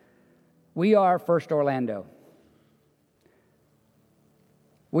 We are First Orlando.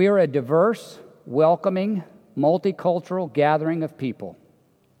 We are a diverse, welcoming, multicultural gathering of people.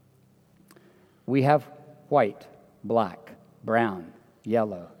 We have white, black, brown,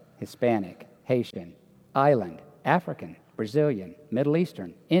 yellow, Hispanic, Haitian, island, African, Brazilian, Middle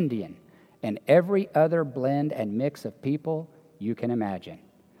Eastern, Indian, and every other blend and mix of people you can imagine.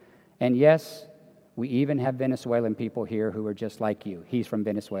 And yes, we even have Venezuelan people here who are just like you. He's from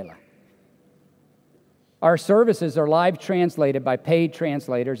Venezuela. Our services are live translated by paid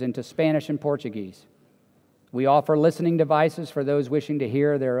translators into Spanish and Portuguese. We offer listening devices for those wishing to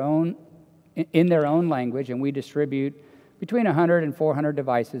hear in their own language, and we distribute between 100 and 400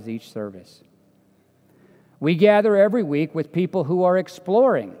 devices each service. We gather every week with people who are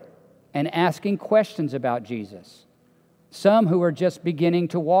exploring and asking questions about Jesus, some who are just beginning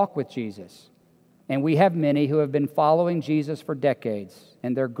to walk with Jesus, and we have many who have been following Jesus for decades,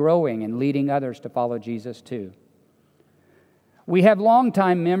 and they're growing and leading others to follow Jesus too. We have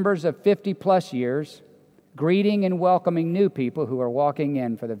longtime members of 50-plus years greeting and welcoming new people who are walking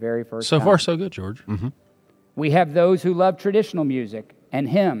in for the very first time. So far, so good, George. Mm-hmm. We have those who love traditional music and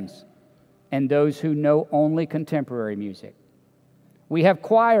hymns, and those who know only contemporary music. We have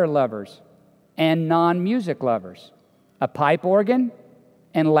choir lovers and non-music lovers, a pipe organ,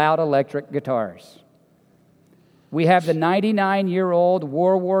 and loud electric guitars. We have the 99-year-old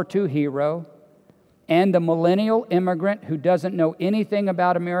World War II hero and the millennial immigrant who doesn't know anything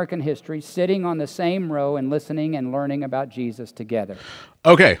about American history sitting on the same row and listening and learning about Jesus together.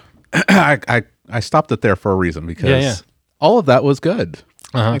 Okay. I stopped it there for a reason because all of that was good.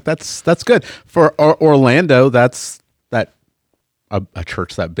 Like that's good for Orlando. That's a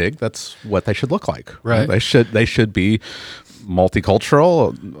church that big. That's what they should look like. Right. They should be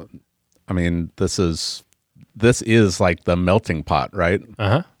multicultural. I mean, this is like the melting pot, right?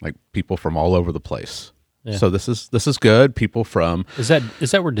 Like people from all over the place. Yeah. So this is good. People from is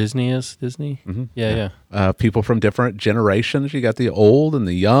that where Disney is? Disney? Mm-hmm. Yeah. People from different generations. You got the old and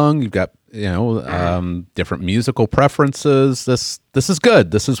the young. You've got different musical preferences. This is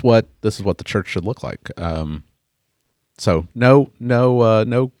good. This is what the church should look like. So no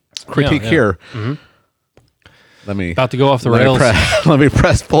critique here. Mm-hmm. Let me about to go off the rails. Let me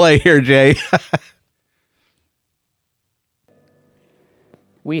press play here, Jay.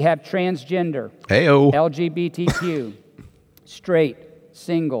 We have transgender, Heyo. LGBTQ, straight,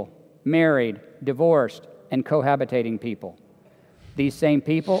 single, married, divorced, and cohabitating people. These same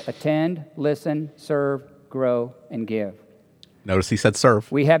people attend, listen, serve, grow, and give. Notice he said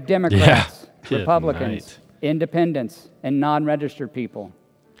serve. We have Democrats, Republicans, Right. independents, and non-registered people.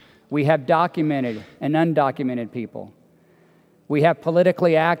 We have documented and undocumented people. We have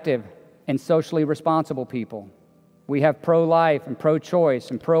politically active and socially responsible people. We have pro-life and pro-choice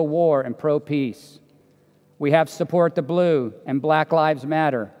and pro-war and pro-peace. We have Support the Blue and Black Lives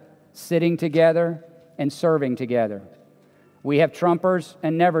Matter, sitting together and serving together. We have Trumpers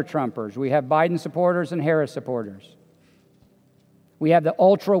and never Trumpers. We have Biden supporters and Harris supporters. We have the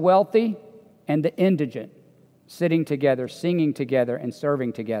ultra-wealthy and the indigent, sitting together, singing together, and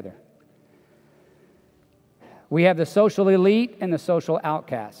serving together. We have the social elite and the social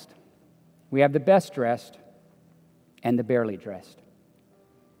outcast. We have the best dressed and the barely dressed.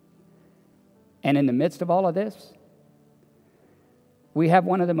 And in the midst of all of this, we have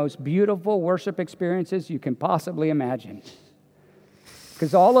one of the most beautiful worship experiences you can possibly imagine.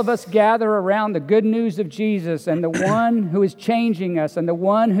 Because all of us gather around the good news of Jesus and the one who is changing us and the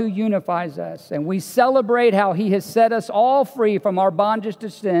one who unifies us. And we celebrate how he has set us all free from our bondage to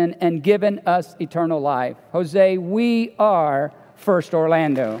sin and given us eternal life. Jose, we are First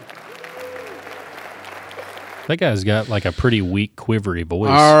Orlando. That guy's got like a pretty weak, quivery voice.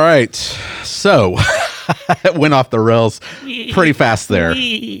 All right. So, it went off the rails pretty fast there.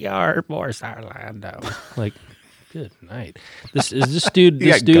 We are First Orlando. Like, good night. This dude. You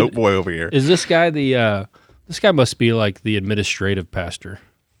This got dude Goat Boy over here. is this guy the. This guy must be like the administrative pastor.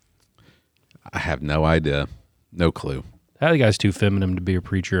 I have no idea. No clue. That guy's too feminine to be a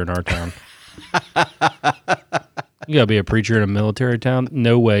preacher in our town. You gotta be a preacher in a military town?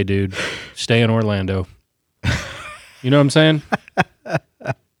 No way, dude. Stay in Orlando. You know what I'm saying?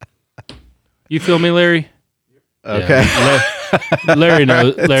 You feel me, Larry? Okay. Yeah. Larry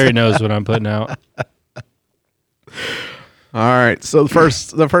knows what I'm putting out. All right. So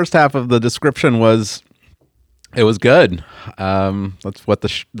the first half of the description was, it was good. That's what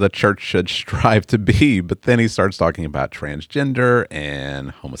the church should strive to be. But then he starts talking about transgender and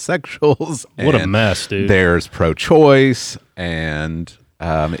homosexuals. What a and mess, dude. There's pro-choice and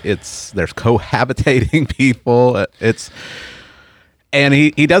there's cohabitating people. And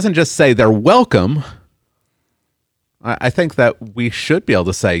he doesn't just say they're welcome. I think that we should be able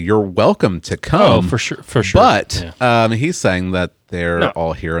to say you're welcome to come. Oh, for sure. But Yeah. he's saying that they're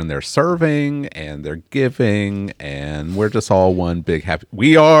all here and they're serving and they're giving and we're just all one big happy.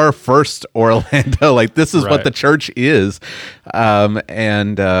 We are First Orlando. Like, this is what Right. the church is.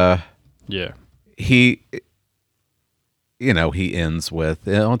 Yeah. He ends with,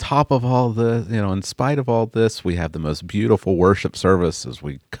 on top of all the, in spite of all this, we have the most beautiful worship service as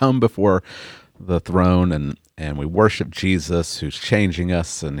we come before the throne and we worship Jesus, who's changing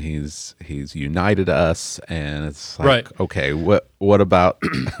us, and he's united us. And it's like, Right. okay, what about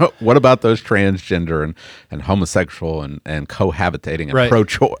what about those transgender and homosexual and cohabitating and Right.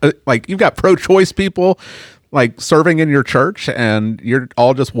 pro-choice? Like, you've got pro-choice people like serving in your church, and you're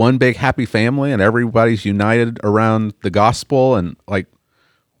all just one big happy family, and everybody's united around the gospel. And like,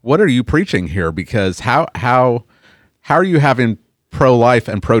 what are you preaching here? Because how are you having pro-life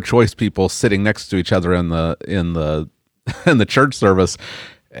and pro-choice people sitting next to each other in the in the church service,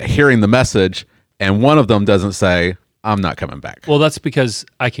 hearing the message, and one of them doesn't say, "I'm not coming back"? Well, that's because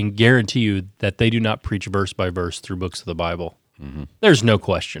I can guarantee you that they do not preach verse by verse through books of the Bible. Mm-hmm. There's no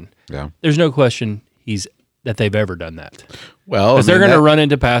question. Yeah. There's no question that they've ever done that. Well, Because they're going to run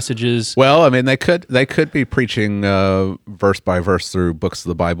into passages. Well, I mean, they could be preaching verse by verse through books of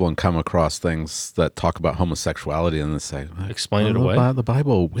the Bible and come across things that talk about homosexuality, and they say, Explain it away. The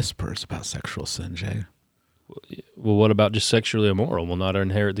Bible whispers about sexual sin, Jay. Well, what about just sexually immoral? Will not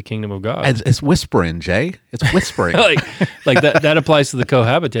inherit the kingdom of God. It's whispering, Jay. It's whispering. like that applies to the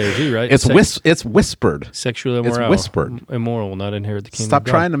cohabitator too, right? It's whispered. Sexually It's immoral. whispered. Immoral will not inherit the kingdom Stop of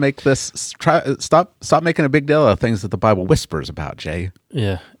God. trying to make this. Stop making a big deal out of things that the Bible whispers about, Jay.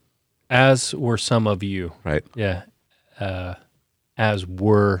 Yeah. As were some of you. Right. Yeah. As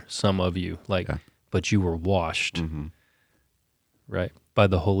were some of you. Like, but you were washed. Mm-hmm. Right. By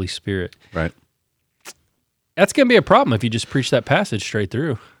the Holy Spirit. Right. That's going to be a problem if you just preach that passage straight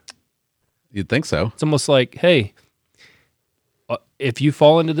through. You'd think so. It's almost like, hey, if you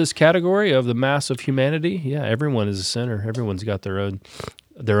fall into this category of the mass of humanity, yeah, everyone is a sinner. Everyone's got their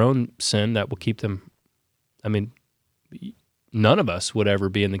own sin that will keep them. I mean, none of us would ever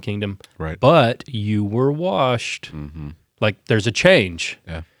be in the kingdom. Right. But you were washed. Mm-hmm. Like, there's a change.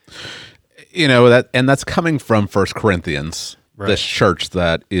 Yeah. That's coming from 1 Corinthians, this church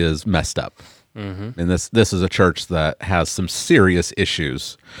that is messed up. Mm-hmm. And this is a church that has some serious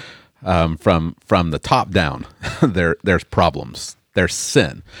issues from the top down. There's problems. There's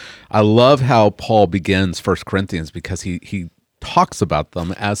sin. I love how Paul begins 1 Corinthians because he talks about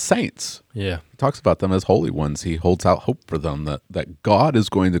them as saints. Yeah. He talks about them as holy ones. He holds out hope for them that God is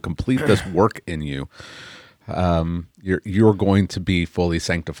going to complete this work in you. You're going to be fully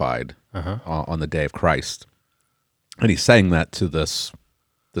sanctified on the day of Christ. And he's saying that to this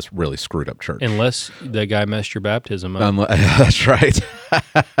really screwed up church. Unless the guy messed your baptism up. That's right.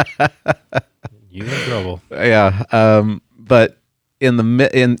 You in trouble. Yeah. But in the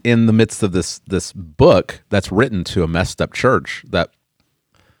midst of this book that's written to a messed up church that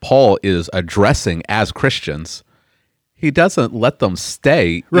Paul is addressing as Christians, He doesn't let them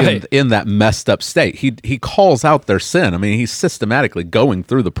stay Right. in that messed up state. He calls out their sin. I mean, he's systematically going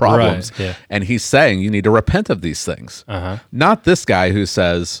through the problems, Right, yeah. and he's saying you need to repent of these things. Uh-huh. Not this guy who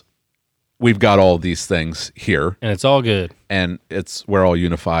says we've got all these things here, And it's all good. and we're all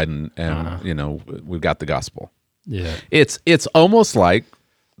unified, and Uh-huh. we've got the gospel. Yeah. It's almost like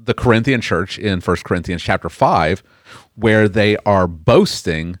the Corinthian church in 1 Corinthians chapter 5, where they are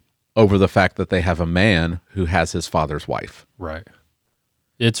boasting over the fact that they have a man who has his father's wife. Right.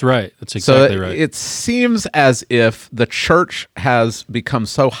 It's right. That's exactly So right. it seems as if the church has become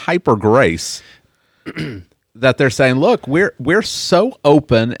so hyper grace that they're saying, look, we're so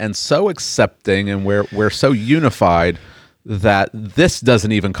open and so accepting, and we're so unified that this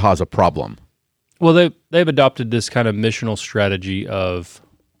doesn't even cause a problem. Well, they've adopted this kind of missional strategy of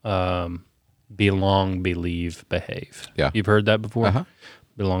belong, believe, behave. Yeah. You've heard that before? Uh-huh.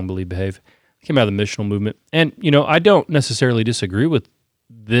 Belong, believe, behave. It came out of the missional movement. And, I don't necessarily disagree with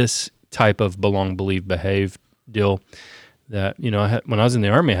this type of belong, believe, behave deal that, when I was in the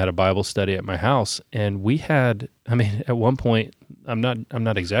Army, I had a Bible study at my house, and we had, at one point, I'm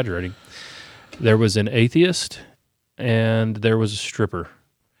not exaggerating, there was an atheist and there was a stripper.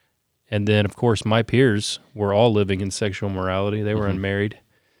 And then, of course, my peers were all living in sexual immorality. They were unmarried.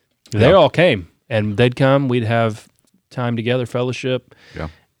 They all came, and they'd come. We'd have time together, fellowship,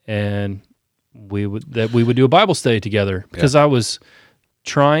 and we would do a Bible study together because I was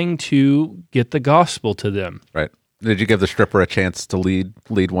trying to get the gospel to them. Right. Did you give the stripper a chance to lead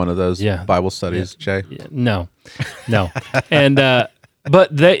one of those Yeah. Bible studies, Jay? Yeah, no, and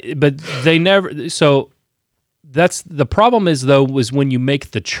but they never. So that's the problem was when you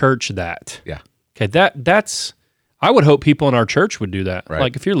make the church that. Yeah. Okay, that's. I would hope people in our church would do that. Right.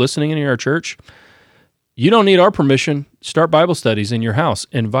 Like if you're listening in our church, you don't need our permission. Start Bible studies in your house.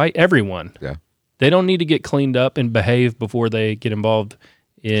 Invite everyone. Yeah. They don't need to get cleaned up and behave before they get involved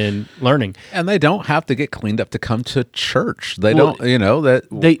in learning. And they don't have to get cleaned up to come to church. They Well, don't,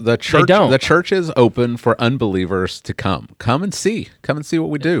 the church. don't. The church is open for unbelievers to come and see what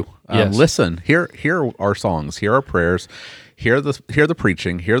we do. Yes. Listen, hear our songs, hear our prayers, hear the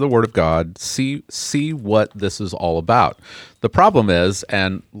preaching, hear the word of God. See what this is all about. The problem is,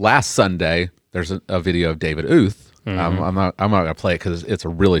 and last Sunday there's a video of David Uth. I'm not going to play it because it's a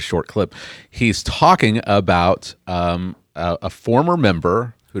really short clip. He's talking about a former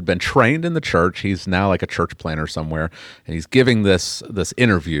member who'd been trained in the church. He's now like a church planner somewhere, and he's giving this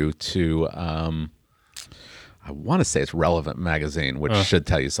interview to I want to say it's Relevant magazine, which should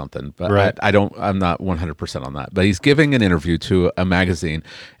tell you something, but Right. I'm not 100% on that. But he's giving an interview to a magazine,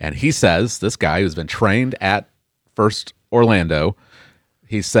 and he says, this guy who's been trained at First Orlando,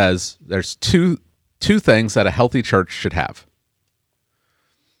 he says there's two things that a healthy church should have.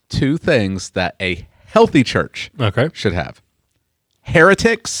 Two things that a healthy church Okay. should have: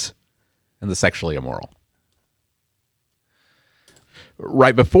 heretics and the sexually immoral.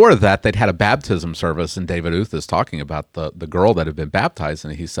 Right before that, they'd had a baptism service, and David Uth is talking about the girl that had been baptized,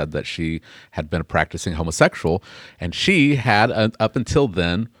 and he said that she had been a practicing homosexual, and she had, up until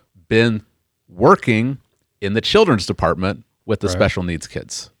then, been working in the children's department with the special needs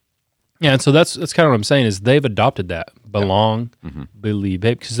kids. Yeah, and so that's kind of what I'm saying is they've adopted that belong, believe,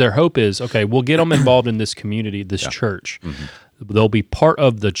 because their hope is, okay, we'll get them involved in this community, this church. They'll be part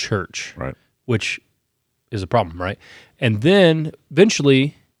of the church, Right. which is a problem, right? And then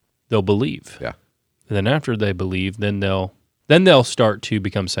eventually they'll believe. Yeah. And then after they believe, then they'll start to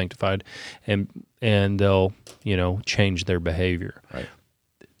become sanctified, and they'll change their behavior. Right.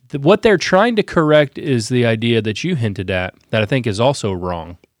 What they're trying to correct is the idea that you hinted at that I think is also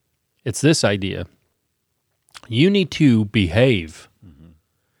wrong. It's this idea: you need to behave,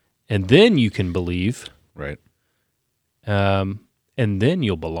 and then you can believe, Right. and then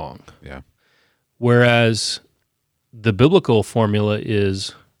you'll belong. Yeah. Whereas the biblical formula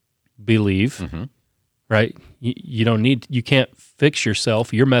is believe, right? You don't need, you can't fix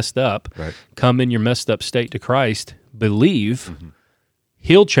yourself. You're messed up. Right. Come in your messed up state to Christ. Believe.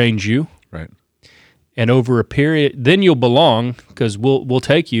 He'll change you. Right. And over a period, then you'll belong because we'll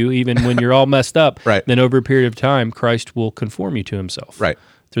take you even when you're all messed up. Right. Then over a period of time, Christ will conform you to himself. Right.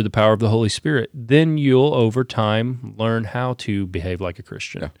 Through the power of the Holy Spirit. Then you'll, over time, learn how to behave like a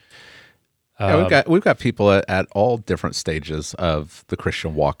Christian. Yeah. Yeah, we've got people at all different stages of the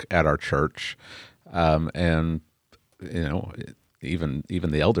Christian walk at our church, and even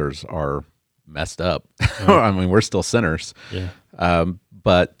the elders are messed up. I mean, we're still sinners,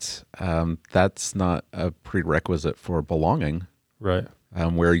 but that's not a prerequisite for belonging. Right.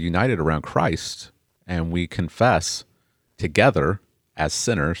 We're united around Christ, and we confess together as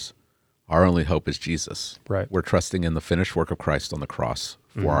sinners our only hope is Jesus. Right. We're trusting in the finished work of Christ on the cross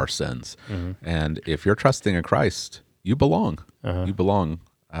for our sins. And if you're trusting in Christ, you belong. You belong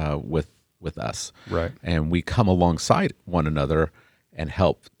with us. Right. And we come alongside one another and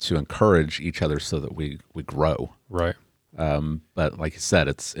help to encourage each other so that we grow. Right. But like you said,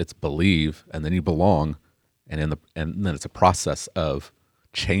 it's believe, and then you belong, and then it's a process of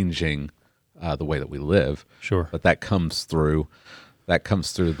changing the way that we live. Sure. But that comes through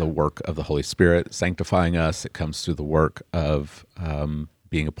the work of the Holy Spirit sanctifying us. It comes through the work of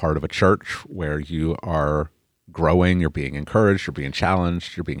being a part of a church where you are growing, you're being encouraged, you're being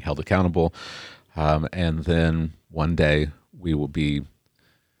challenged, you're being held accountable, and then one day we will be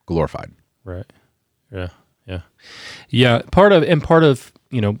glorified. Right. Yeah. Yeah. Yeah. Part of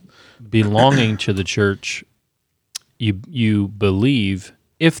belonging to the church, you believe.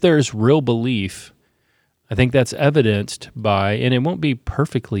 If there's real belief, I think that's evidenced by, and it won't be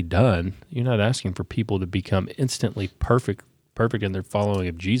perfectly done. You're not asking for people to become instantly perfect in their following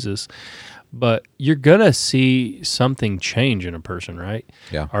of Jesus, but you're gonna see something change in a person, right?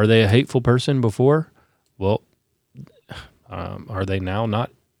 Yeah. Are they a hateful person before? Well, are they now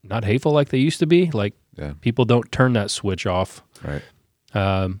not hateful like they used to be? Like, people don't turn that switch off. Right.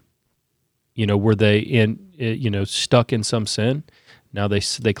 Were they stuck in some sin? Now they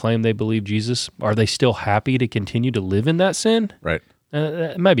claim they believe Jesus. Are they still happy to continue to live in that sin? Right.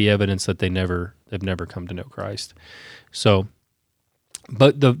 It might be evidence that they've never come to know Christ. So,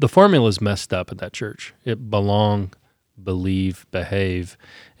 but the formula is messed up at that church. It belong, believe, behave,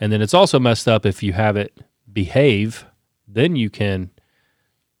 and then it's also messed up if you have it behave, then you can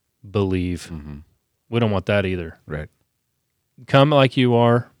believe. Mm-hmm. We don't want that either. Right. Come like you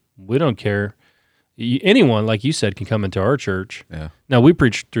are. We don't care. Anyone, like you said, can come into our church. Yeah. Now, we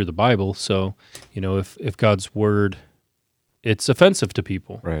preach through the Bible, so, if God's word, it's offensive to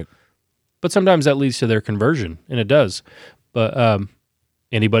people. Right. But sometimes that leads to their conversion, and it does. But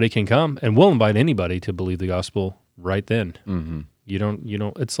anybody can come, and we'll invite anybody to believe the gospel right then. Mm-hmm. You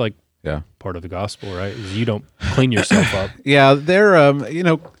don't, it's like part of the gospel, right? Is you don't clean yourself up. Yeah,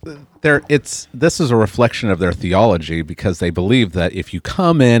 this is a reflection of their theology, because they believe that if you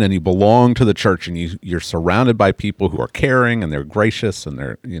come in and you belong to the church and you're surrounded by people who are caring and they're gracious and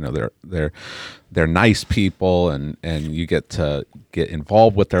they're nice people and you get to get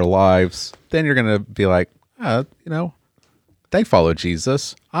involved with their lives, then you're going to be like, they follow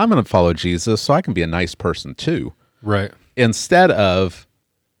Jesus. I'm going to follow Jesus, so I can be a nice person too. Right. Instead of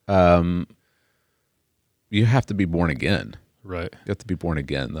you have to be born again. Right. You have to be born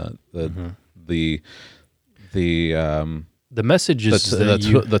again. The message is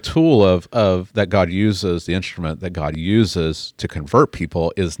the tool of that God uses, the instrument that God uses to convert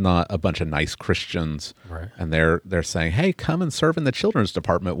people is not a bunch of nice Christians. Right. And they're saying, "Hey, come and serve in the children's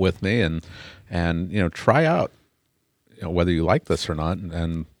department with me and try out whether you like this or not,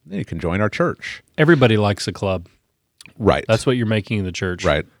 and you can join our church." Everybody likes a club. Right. That's what you're making in the church.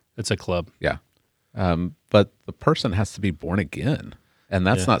 Right. It's a club. Yeah. But the person has to be born again, and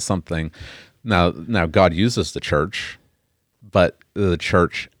that's not something. Now God uses the church, but the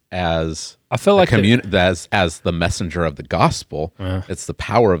church as I feel like as the messenger of the gospel. It's the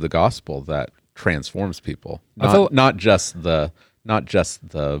power of the gospel that transforms people. Not just the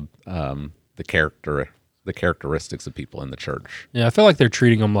characteristics of people in the church. Yeah, I feel like they're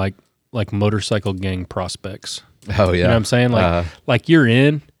treating them like motorcycle gang prospects. Oh yeah, you know what I'm saying? Like you're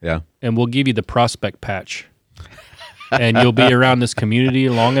in, and we'll give you the prospect patch, and you'll be around this community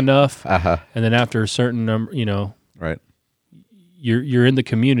long enough, and then after a certain number, right, you're in the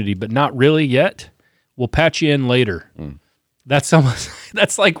community, but not really yet. We'll patch you in later. That's almost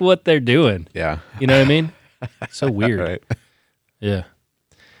that's like what they're doing. Yeah, you know what I mean? So weird. Right. Yeah.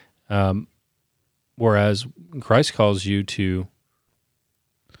 Whereas Christ calls you to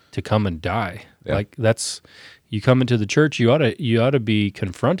come and die. Yeah. Like that's. You come into the church, you ought to be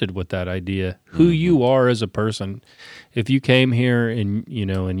confronted with that idea, who you are as a person. If you came here and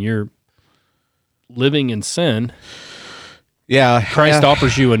you're living in sin, Christ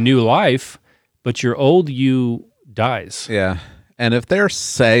offers you a new life, but your old you dies. Yeah. And if they're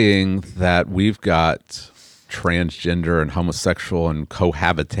saying that we've got transgender and homosexual and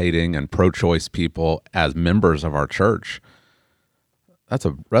cohabitating and pro-choice people as members of our church, that's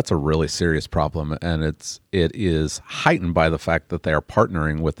a really serious problem, and it is heightened by the fact that they are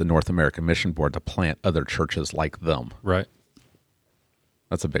partnering with the North American Mission Board to plant other churches like them. Right.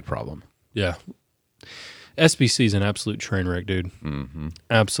 That's a big problem. Yeah. SBC is an absolute train wreck, dude. Mm-hmm.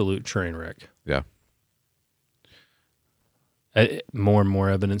 Absolute train wreck. Yeah. More and more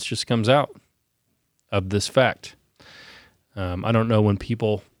evidence just comes out of this fact. I don't know when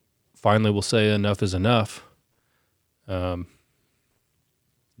people finally will say enough is enough.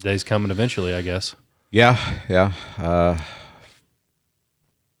 Day's coming eventually, I guess. Yeah.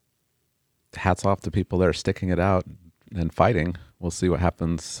 Hats off to people that are sticking it out and fighting. We'll see what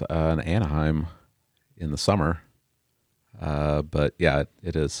happens in Anaheim in the summer. But yeah,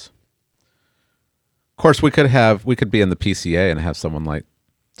 it is. Of course, we could be in the PCA and have someone like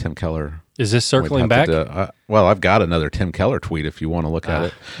Tim Keller. Is this circling back? Well, I've got another Tim Keller tweet if you want to look at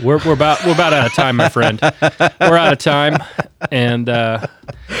it. We're about out of time, my friend. We're out of time, and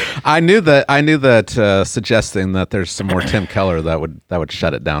I knew that suggesting that there's some more Tim Keller that would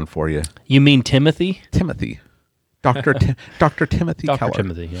shut it down for you. You mean Timothy? Dr. Timothy Dr. Keller.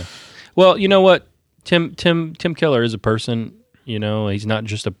 Timothy, yeah. Well, you know what? Tim Keller is a person. You know, he's not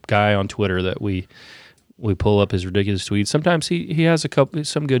just a guy on Twitter that we pull up his ridiculous tweets. Sometimes he has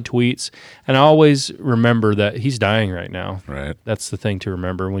some good tweets, and I always remember that he's dying right now. Right. That's the thing to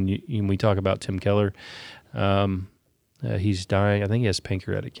remember when we talk about Tim Keller. He's dying. I think he has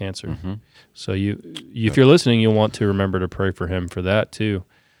pancreatic cancer. Mm-hmm. So if you're listening, you'll want to remember to pray for him for that too.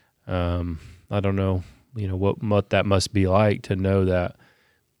 I don't know, what that must be like to know that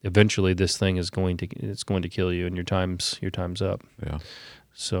eventually this thing is going to kill you and your time's up. Yeah.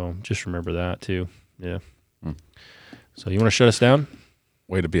 So just remember that too. Yeah. So you want to shut us down?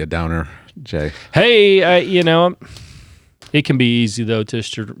 Way to be a downer, Jay. Hey, it can be easy though to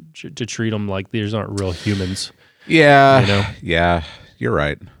treat them like these aren't real humans. Yeah. Yeah. You're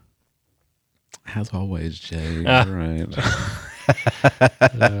right. As always, Jay. You're right.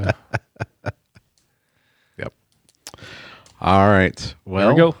 Yep. All right. Well,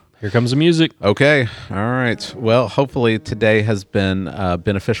 there we go. Here comes the music. Okay. All right. Well, hopefully today has been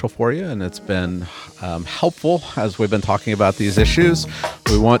beneficial for you, and it's been helpful as we've been talking about these issues.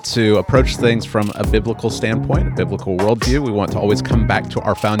 We want to approach things from a biblical standpoint, a biblical worldview. We want to always come back to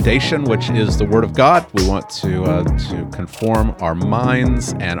our foundation, which is the Word of God. We want to conform our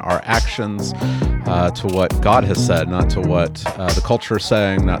minds and our actions to what God has said, not to what the culture is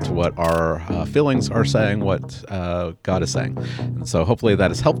saying, not to what our feelings are saying, what God is saying. And so hopefully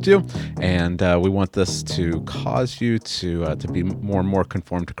that has helped you. And we want this to cause you to be more and more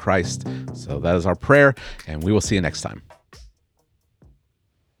conformed to Christ. So that is our prayer, and we will see you next time.